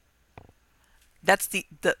that. That's the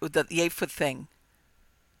 8 foot thing.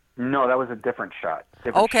 No, that was a different shot.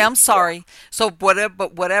 Different Okay, shoot. I'm sorry. So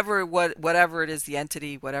whatever it is, the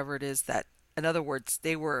entity, whatever it is that, in other words,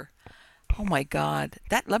 they were. Oh my God.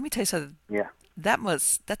 That let me tell you something. Yeah.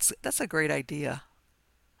 That's a great idea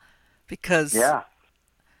because Yeah.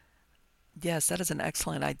 yes, that is an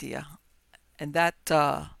excellent idea, and that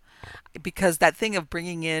because that thing of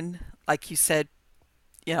bringing in, like you said,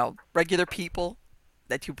 regular people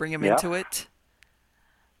that you bring them Yeah. into it.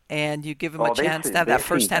 and you give them a Oh, chance to have that they've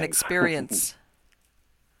seen first-hand things. experience.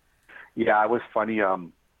 Yeah, it was funny.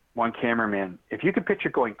 One cameraman, if you could picture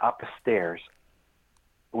going up a stairs,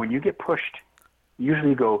 when you get pushed,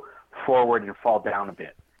 usually you go forward and fall down a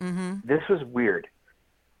bit. Mm-hmm. This was weird.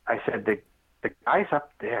 I said, the guy's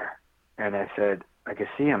up there. And I said, I could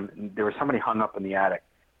see him. And there was somebody hung up in the attic.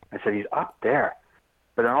 I said, he's up there.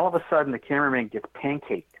 But then all of a sudden, the cameraman gets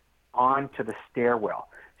pancaked onto the stairwell,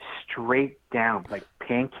 straight down, like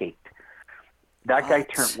pancaked. That guy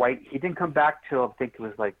turned What? white. He didn't come back till, I think it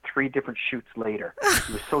was like 3 different shoots later.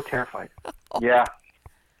 He was so terrified. Yeah,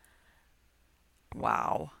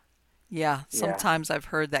 Wow. Yeah, yeah. sometimes I've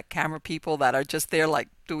heard that camera people that are just there like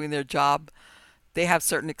doing their job, they have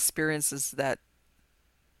certain experiences that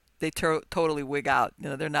they totally wig out. You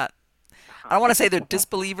know, they're not, I don't want to say they're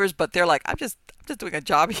disbelievers, but they're like, I'm just doing a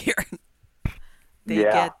job here. They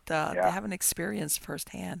Yeah, get, they yeah. have an experience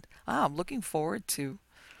firsthand. Ah, I'm looking forward to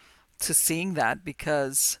seeing that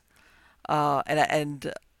because,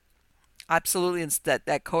 and absolutely, it's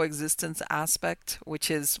that coexistence aspect,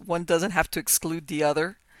 which is one doesn't have to exclude the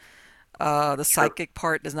other. The True. psychic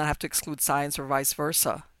part does not have to exclude science or vice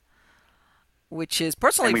versa, which is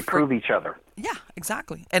And personally we for prove each other. yeah,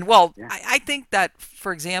 exactly. And well, Yeah. I think that,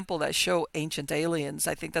 for example, that show Ancient Aliens,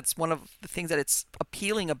 I think that's one of the things that it's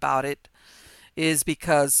appealing about it is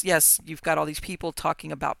because yes, you've got all these people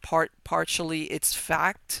talking about partially it's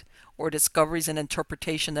fact or discoveries and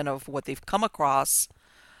interpretation then of what they've come across,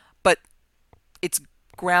 but it's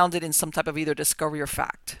grounded in some type of either discovery or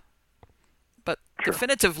fact. But True.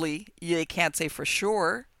 definitively, they can't say for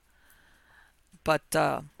sure. But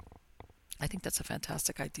I think that's a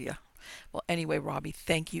fantastic idea. Well, anyway, Robbie,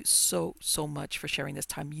 thank you so much for sharing this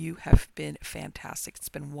time. You have been fantastic. It's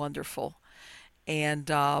been wonderful. And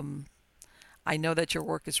I know that your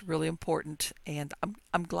work is really important, and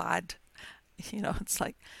I'm glad. You know, it's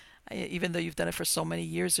like even though you've done it for so many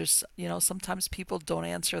years, there's sometimes people don't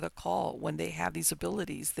answer the call when they have these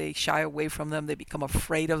abilities. They shy away from them. They become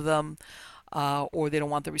afraid of them, or they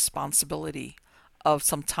don't want the responsibility of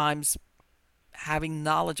sometimes having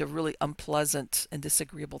knowledge of really unpleasant and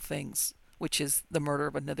disagreeable things, which is the murder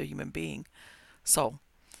of another human being. So,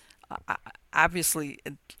 obviously,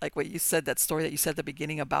 like what you said, that story that you said at the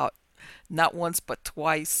beginning about not once but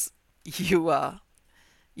twice, you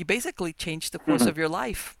you basically changed the course of your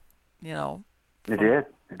life. You know, It from did.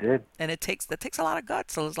 It did. and that takes a lot of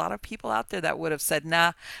guts. So there's a lot of people out there that would have said,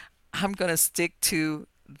 "Nah, I'm gonna stick to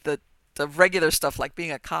the the regular stuff like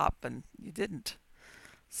being a cop," and you didn't.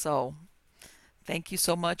 So thank you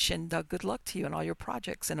so much, and good luck to you in all your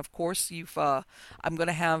projects. And of course, you've I'm going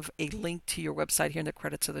to have a link to your website here in the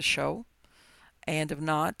credits of the show. And if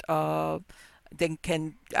not, then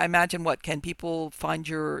can I imagine what can people find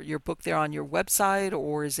your book there on your website,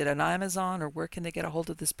 or is it on Amazon, or where can they get a hold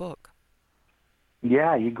of this book?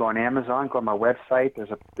 Yeah, you go on Amazon, go on my website.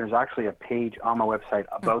 There's actually a page on my website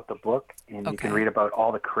Mm, about the book, and you can okay, read about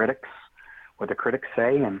all the critics, what the critics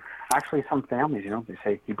say, and actually some families, they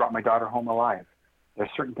say he brought my daughter home alive. There's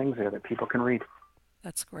certain things there that people can read.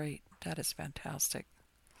 that's great. That is fantastic.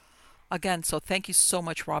 Again, so thank you so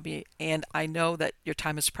much, Robbie. And I know that your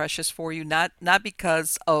time is precious for you, not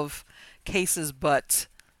because of cases, but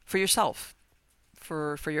for yourself,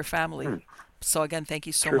 for your family. Hmm, So again, thank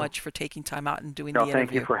you so true. much for taking time out and doing No, the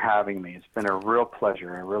thank you interview. for having me. It's been a real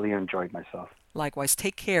pleasure. I really enjoyed myself. Likewise,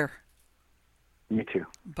 take care. You too.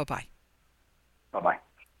 Bye bye. Bye bye.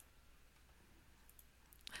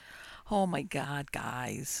 Oh my God,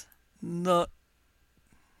 guys. No,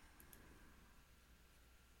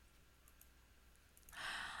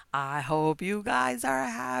 I hope you guys are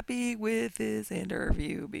happy with this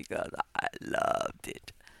interview because I loved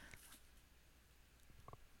it.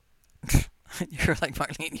 You're like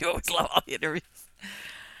Marlene, you always love all the interviews.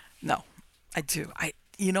 No, I do.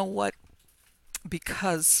 You know what?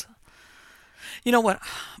 Because you know what?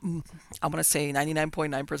 I'm going to say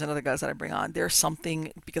 99.9% of the guys that I bring on, there's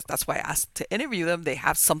something, because that's why I asked to interview them. They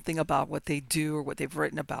have something about what they do or what they've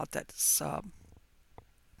written about that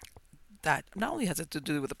not only has it to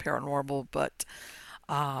do with the paranormal, but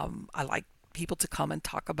I like people to come and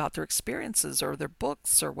talk about their experiences or their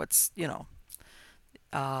books or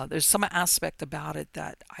there's some aspect about it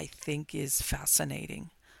that I think is fascinating.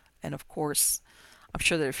 And of course, I'm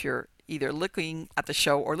sure that if you're either looking at the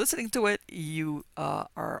show or listening to it, you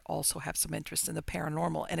are also have some interest in the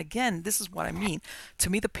paranormal. And again, this is what I mean. To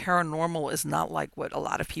me, the paranormal is not like what a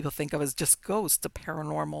lot of people think of as just ghosts. The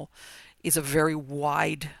paranormal is a very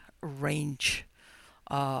wide range.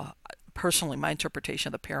 Uh, Personally, my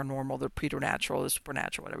interpretation of the paranormal, the preternatural, the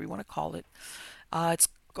supernatural, whatever you want to call it, it's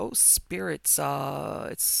ghost spirits,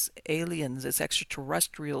 it's aliens, it's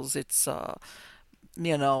extraterrestrials, it's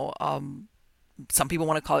you know, some people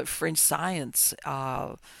want to call it fringe science,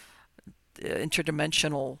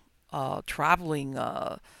 interdimensional traveling,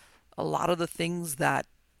 a lot of the things that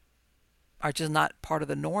are just not part of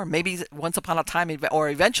the norm. Maybe once upon a time, or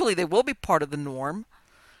eventually, they will be part of the norm,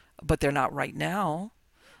 but they're not right now.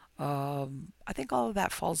 I think all of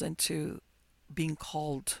that falls into being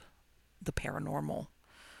called the paranormal.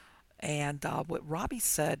 And what Robbie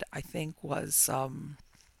said, I think, was, and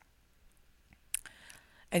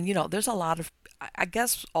there's a lot of, I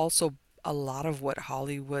guess, also a lot of what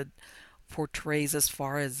Hollywood portrays as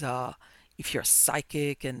far as if you're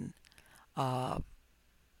psychic and uh,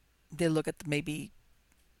 they look at maybe,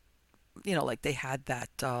 like they had that,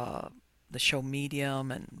 the show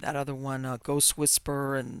Medium and that other one, Ghost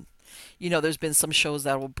Whisper. And, there's been some shows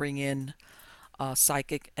that will bring in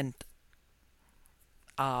psychic. And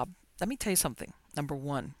uh, let me tell you something. Number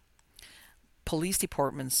one, police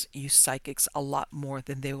departments use psychics a lot more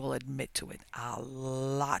than they will admit to it. A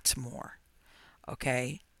lot more.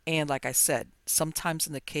 Okay? And like I said, sometimes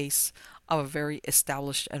in the case of a very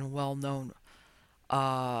established and well known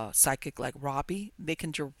psychic like Robbie, they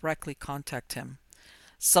can directly contact him.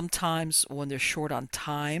 Sometimes when they're short on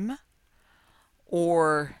time,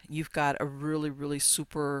 or you've got a really, really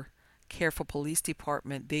super careful police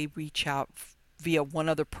department, they reach out via one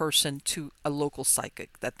other person to a local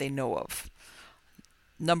psychic that they know of.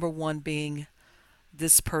 Number one being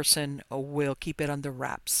this person will keep it under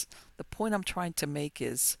wraps. The point I'm trying to make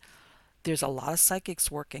is there's a lot of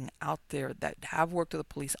psychics working out there that have worked with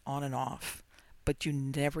the police on and off, but you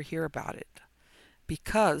never hear about it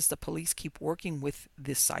because the police keep working with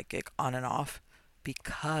this psychic on and off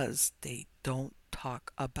because they don't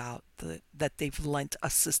talk about that they've lent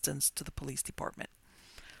assistance to the police department.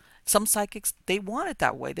 Some psychics, they want it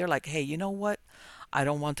that way. They're like, hey, you know what? I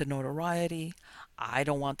don't want the notoriety. I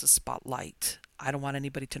don't want the spotlight. I don't want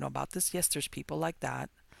anybody to know about this. Yes, there's people like that.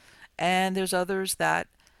 And there's others that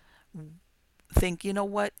think, you know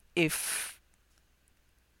what? If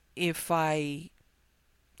I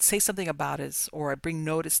say something about it or I bring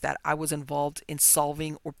notice that I was involved in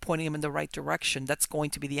solving or pointing them in the right direction, that's going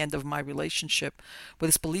to be the end of my relationship with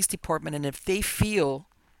this police department. And if they feel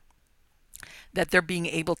that they're being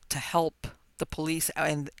able to help the police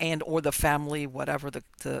and or the family, whatever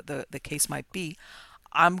the case might be,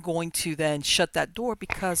 I'm going to then shut that door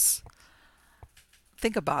because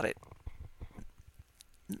think about it.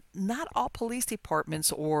 Not all police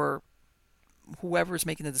departments or whoever is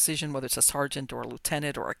making the decision, whether it's a sergeant or a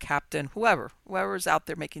lieutenant or a captain, whoever's out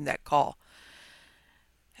there making that call,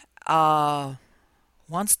 uh,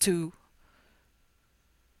 wants to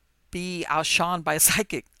be outshone by a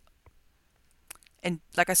psychic. And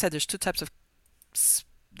like I said, there's two types of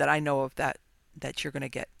that I know of that you're going to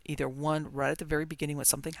get. Either one right at the very beginning when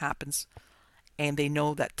something happens, and they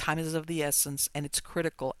know that time is of the essence and it's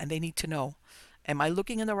critical, and they need to know: am I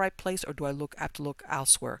looking in the right place, or do I have to look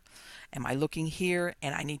elsewhere? Am I looking here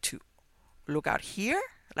and I need to look out here?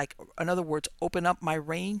 Like, in other words, open up my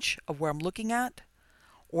range of where I'm looking at,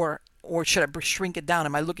 or should I shrink it down?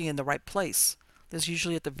 Am I looking in the right place? This is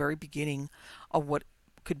usually at the very beginning of what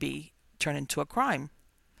could be turned into a crime.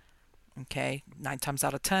 Okay, 9 times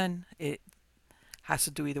out of 10, it has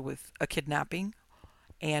to do either with a kidnapping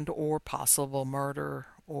and or possible murder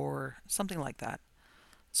or something like that.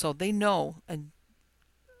 So they know, and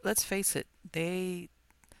let's face it, and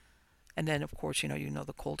then of course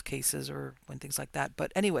the cold cases or when things like that.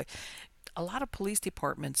 But anyway, a lot of police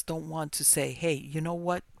departments don't want to say, hey, you know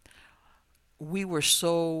what? We were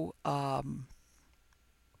so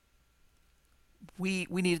we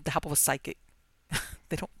needed the help of a psychic.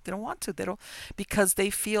 They don't want to. They don't, because they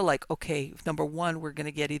feel like, okay, number one, we're going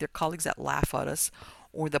to get either colleagues that laugh at us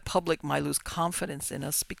or the public might lose confidence in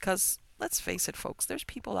us because let's face it, folks, there's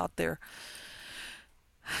people out there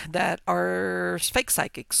that are fake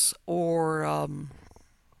psychics or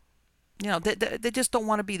they just don't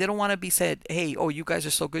want to be, they don't want to be said, hey, oh, you guys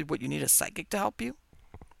are so good, what, you need a psychic to help you?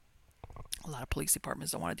 A lot of police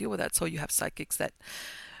departments don't want to deal with that. So you have psychics that,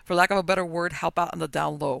 for lack of a better word, help out on the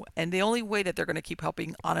down low. And the only way that they're going to keep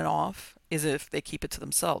helping on and off is if they keep it to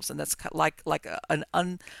themselves. And that's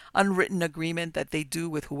an unwritten agreement that they do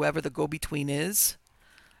with whoever the go-between is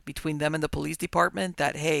between them and the police department,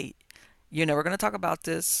 that, hey, you're never going to talk about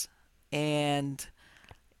this. And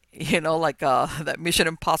like that Mission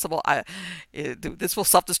Impossible, this will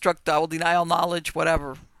self-destruct, I will deny all knowledge,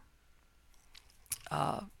 whatever.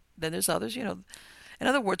 Then there's others, in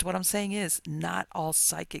other words, what I'm saying is not all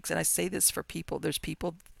psychics, and I say this for people, there's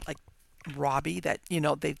people like Robbie that,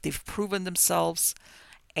 they've proven themselves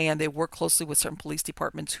and they work closely with certain police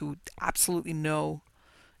departments who absolutely know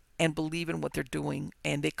and believe in what they're doing,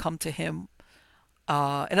 and they come to him.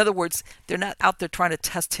 In other words, they're not out there trying to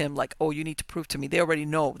test him like, oh, you need to prove to me. They already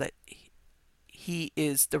know that he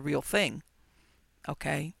is the real thing.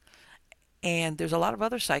 Okay? And there's a lot of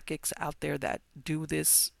other psychics out there that do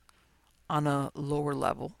this on a lower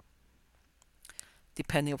level,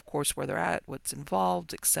 depending, of course, where they're at, what's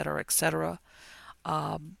involved, etc., etc.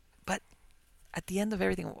 But at the end of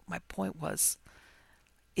everything, my point was,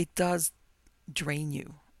 it does drain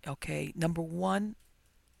you. Okay? Number one,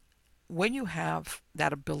 when you have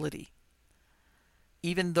that ability,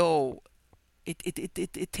 even though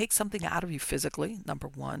it takes something out of you physically, number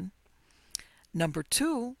one. Number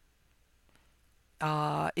two,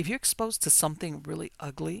 if you're exposed to something really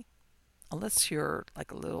ugly, unless you're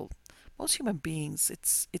like a little, most human beings,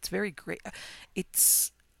 it's very great.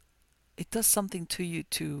 It's it does something to you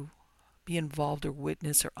to be involved or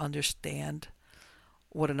witness or understand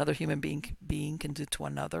what another human being can do to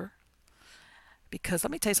another. Because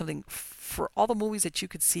let me tell you something, for all the movies that you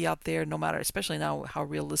could see out there, no matter, especially now, how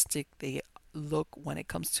realistic they look when it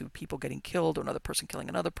comes to people getting killed or another person killing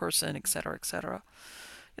another person, etc., etc.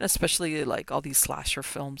 And especially like all these slasher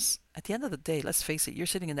films. At the end of the day, let's face it, you're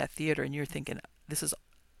sitting in that theater and you're thinking, this is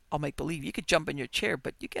all make believe. You could jump in your chair,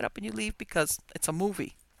 but you get up and you leave because it's a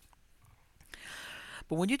movie.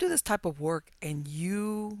 But when you do this type of work and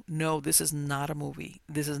you know this is not a movie,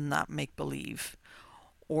 this is not make believe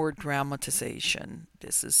or dramatization,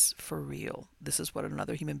 this is for real, this is what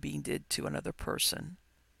another human being did to another person,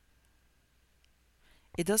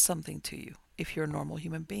 it does something to you if you're a normal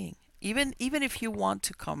human being. Even if you want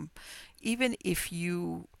to come, even if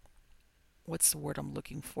you, what's the word I'm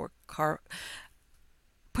looking for?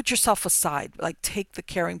 Put yourself aside, like take the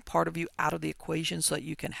caring part of you out of the equation so that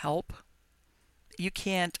you can help. You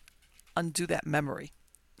can't undo that memory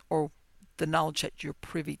or the knowledge that you're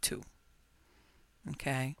privy to.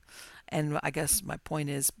 Okay? And I guess my point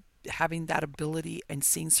is, having that ability and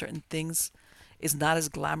seeing certain things is not as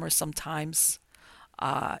glamorous sometimes,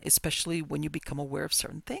 especially when you become aware of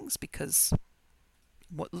certain things, because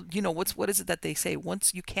what is it that they say?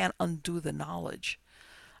 Once you can't undo the knowledge.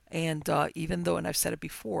 And even though, and I've said it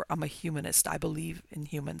before, I'm a humanist. I believe in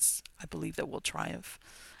humans. I believe that we'll triumph.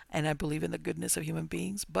 And I believe in the goodness of human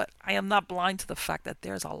beings. But I am not blind to the fact that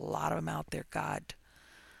there's a lot of them out there, God,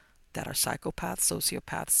 that are psychopaths,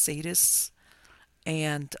 sociopaths, sadists.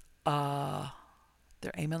 And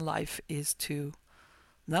their aim in life is to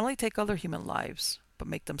not only take other human lives, but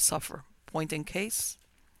make them suffer. Point in case,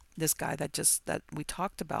 this guy that we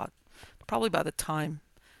talked about, probably by the time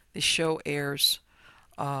this show airs,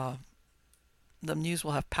 the news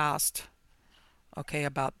will have passed, okay,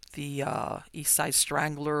 about the East Side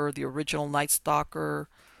Strangler, the original Night Stalker,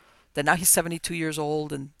 that now he's 72 years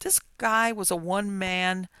old, and this guy was a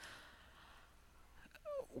one-man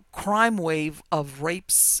crime wave of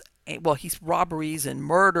rapes, well, he's robberies and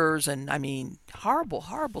murders, and I mean, horrible,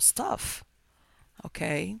 horrible stuff,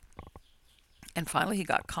 okay? And finally he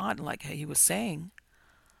got caught, and like he was saying,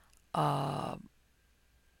 uh,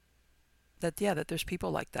 that there's people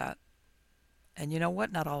like that. And you know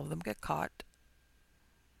what? Not all of them get caught.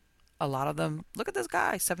 A lot of them, look at this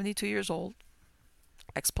guy, 72 years old,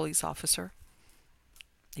 ex-police officer.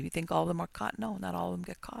 If you think all of them are caught, no, not all of them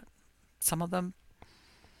get caught. Some of them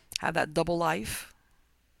have that double life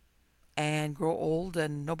and grow old,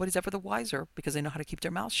 and nobody's ever the wiser because they know how to keep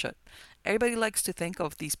their mouth shut. Everybody likes to think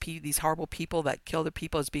of these horrible people that kill their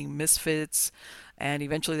people as being misfits, and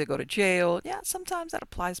eventually they go to jail. Yeah, sometimes that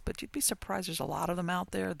applies, but you'd be surprised. There's a lot of them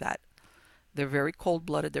out there that they're very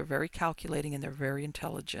cold-blooded, they're very calculating, and they're very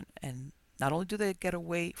intelligent. And not only do they get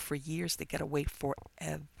away for years, they get away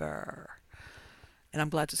forever. And I'm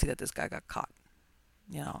glad to see that this guy got caught.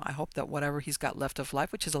 I hope that whatever he's got left of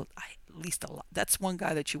life, which is at least a lot, that's one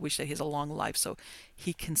guy that you wish that he has a long life so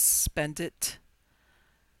he can spend it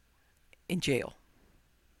in jail.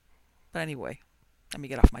 But anyway, let me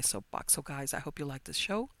get off my soapbox. So guys, I hope you like this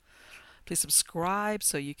show. Please subscribe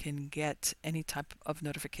so you can get any type of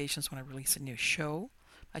notifications when I release a new show.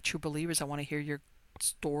 My true believers, I want to hear your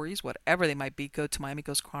stories, whatever they might be. Go to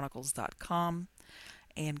MiamiGhostChronicles.com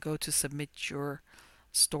and go to submit your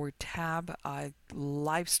story tab. I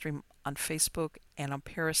live stream on Facebook and on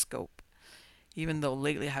Periscope. Even though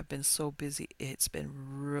lately I have been so busy, it's been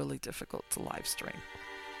really difficult to live stream.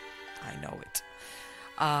 I know it.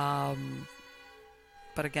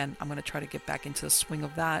 But again, I'm going to try to get back into the swing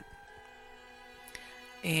of that.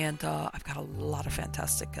 And I've got a lot of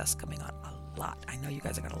fantastic guests coming on. A lot. I know you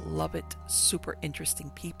guys are going to love it. Super interesting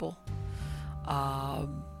people.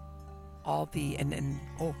 And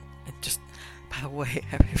just By the way,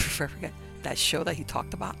 I forget that show that he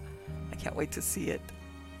talked about. I can't wait to see it.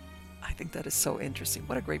 I think that is so interesting.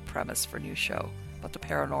 What a great premise for a new show about the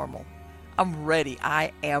paranormal. I'm ready.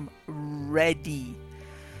 I am ready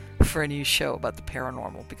for a new show about the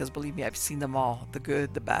paranormal because believe me, I've seen them all, the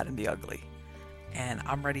good, the bad, and the ugly. And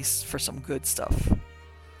I'm ready for some good stuff.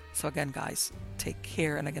 So again, guys, take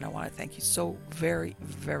care. And again, I want to thank you so very,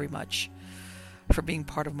 very much for being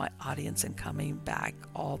part of my audience and coming back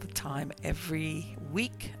all the time, every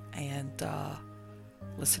week, and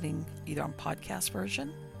listening either on podcast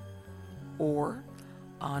version or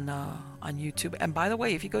on YouTube. And by the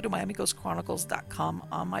way, if you go to MiamiGhostChronicles.com,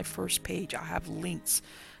 on my first page, I have links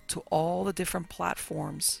to all the different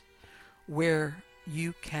platforms where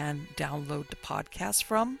you can download the podcast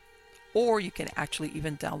from, or you can actually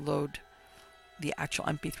even download the actual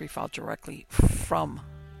MP3 file directly from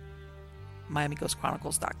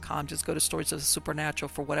MiamiGhostChronicles.com. Just go to Stories of the Supernatural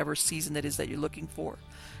for whatever season it is that you're looking for.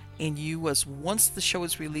 And once the show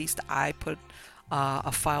is released, I put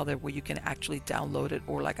a file there where you can actually download it,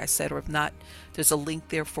 or like I said, or if not, there's a link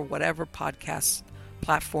there for whatever podcast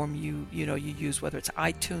platform you use, whether it's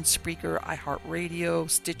iTunes, Spreaker, iHeartRadio,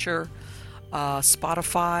 Stitcher,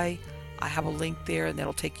 Spotify. I have a link there, and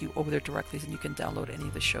that'll take you over there directly, and you can download any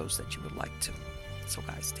of the shows that you would like to. So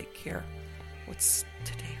guys, take care. What's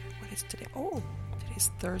today? What is today? Oh,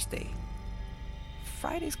 today's Thursday.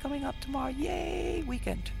 Friday's coming up tomorrow. Yay,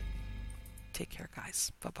 weekend. Take care,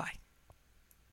 guys. Bye-bye.